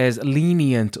be as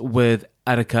lenient with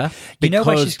Attica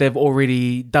because they've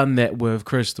already done that with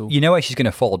Crystal. You know where she's going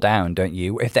to fall down, don't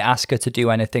you? If they ask her to do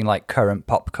anything like current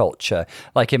pop culture,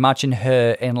 like imagine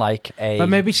her in like a. But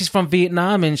maybe she's from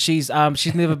Vietnam and she's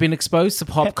never been exposed to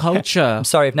pop culture. I'm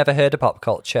sorry, I've never heard of pop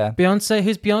culture. Beyonce,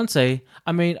 who's Beyonce?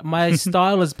 I mean, my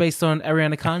style is based on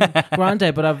Ariana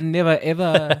Grande, but I've never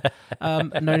ever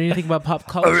known anything about pop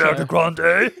culture. Ariana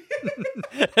Grande.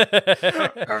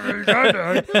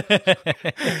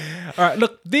 All right,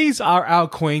 look, these are our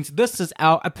queens. This is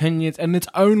our opinions, and it's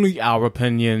only our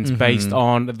opinions based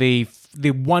on the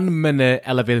 1 minute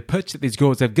elevator pitch that these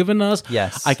girls have given us.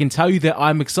 Yes. I can tell you that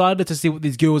I'm excited to see what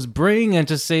these girls bring and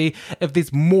to see if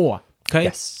there's more. Okay?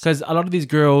 Yes. Because a lot of these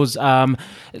girls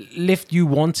left you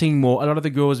wanting more. A lot of the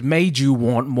girls made you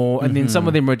want more. And then some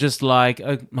of them are just like,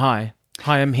 hi,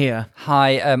 I'm here.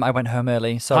 Hi, I went home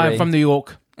early. Sorry. Hi, I'm from New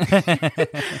York.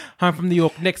 I'm from New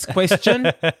York. Next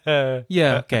question.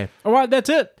 Yeah, okay. All right, that's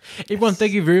it. Everyone,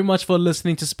 thank you very much for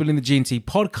listening to Spilling the G&T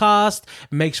podcast.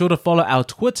 Make sure to follow our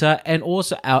Twitter and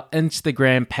also our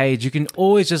Instagram page. You can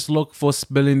always just look for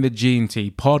Spilling the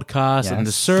G&T podcast in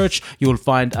the search. You'll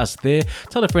find us there.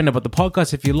 Tell a friend about the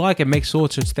podcast if you like, and make sure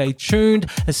to stay tuned,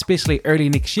 especially early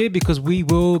next year, because we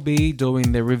will be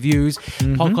doing the reviews,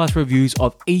 podcast reviews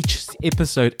of each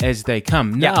episode as they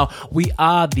come. Now, we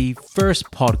are the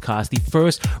first podcast, the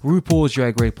first RuPaul's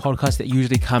Drag Race podcast that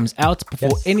usually comes out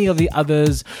before any of the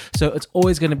others. So it's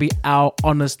always going to be our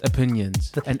honest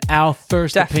opinions and our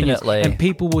first opinions. And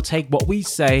people will take what we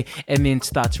say and then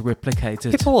start to replicate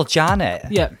it. People will Jan it.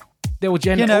 Yeah. They will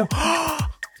Jan it. You know.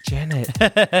 Janet.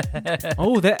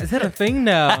 Oh, is that a thing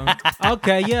now?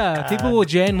 Okay, yeah. People will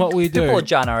Jan what we do. People will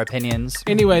Jan our opinions.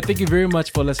 Anyway, thank you very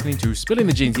much for listening to Spilling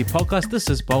the G&T podcast. This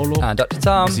is Polo. And Dr.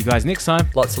 Tom. See you guys next time.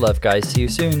 Lots of love, guys. See you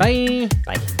soon. Bye.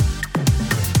 Bye.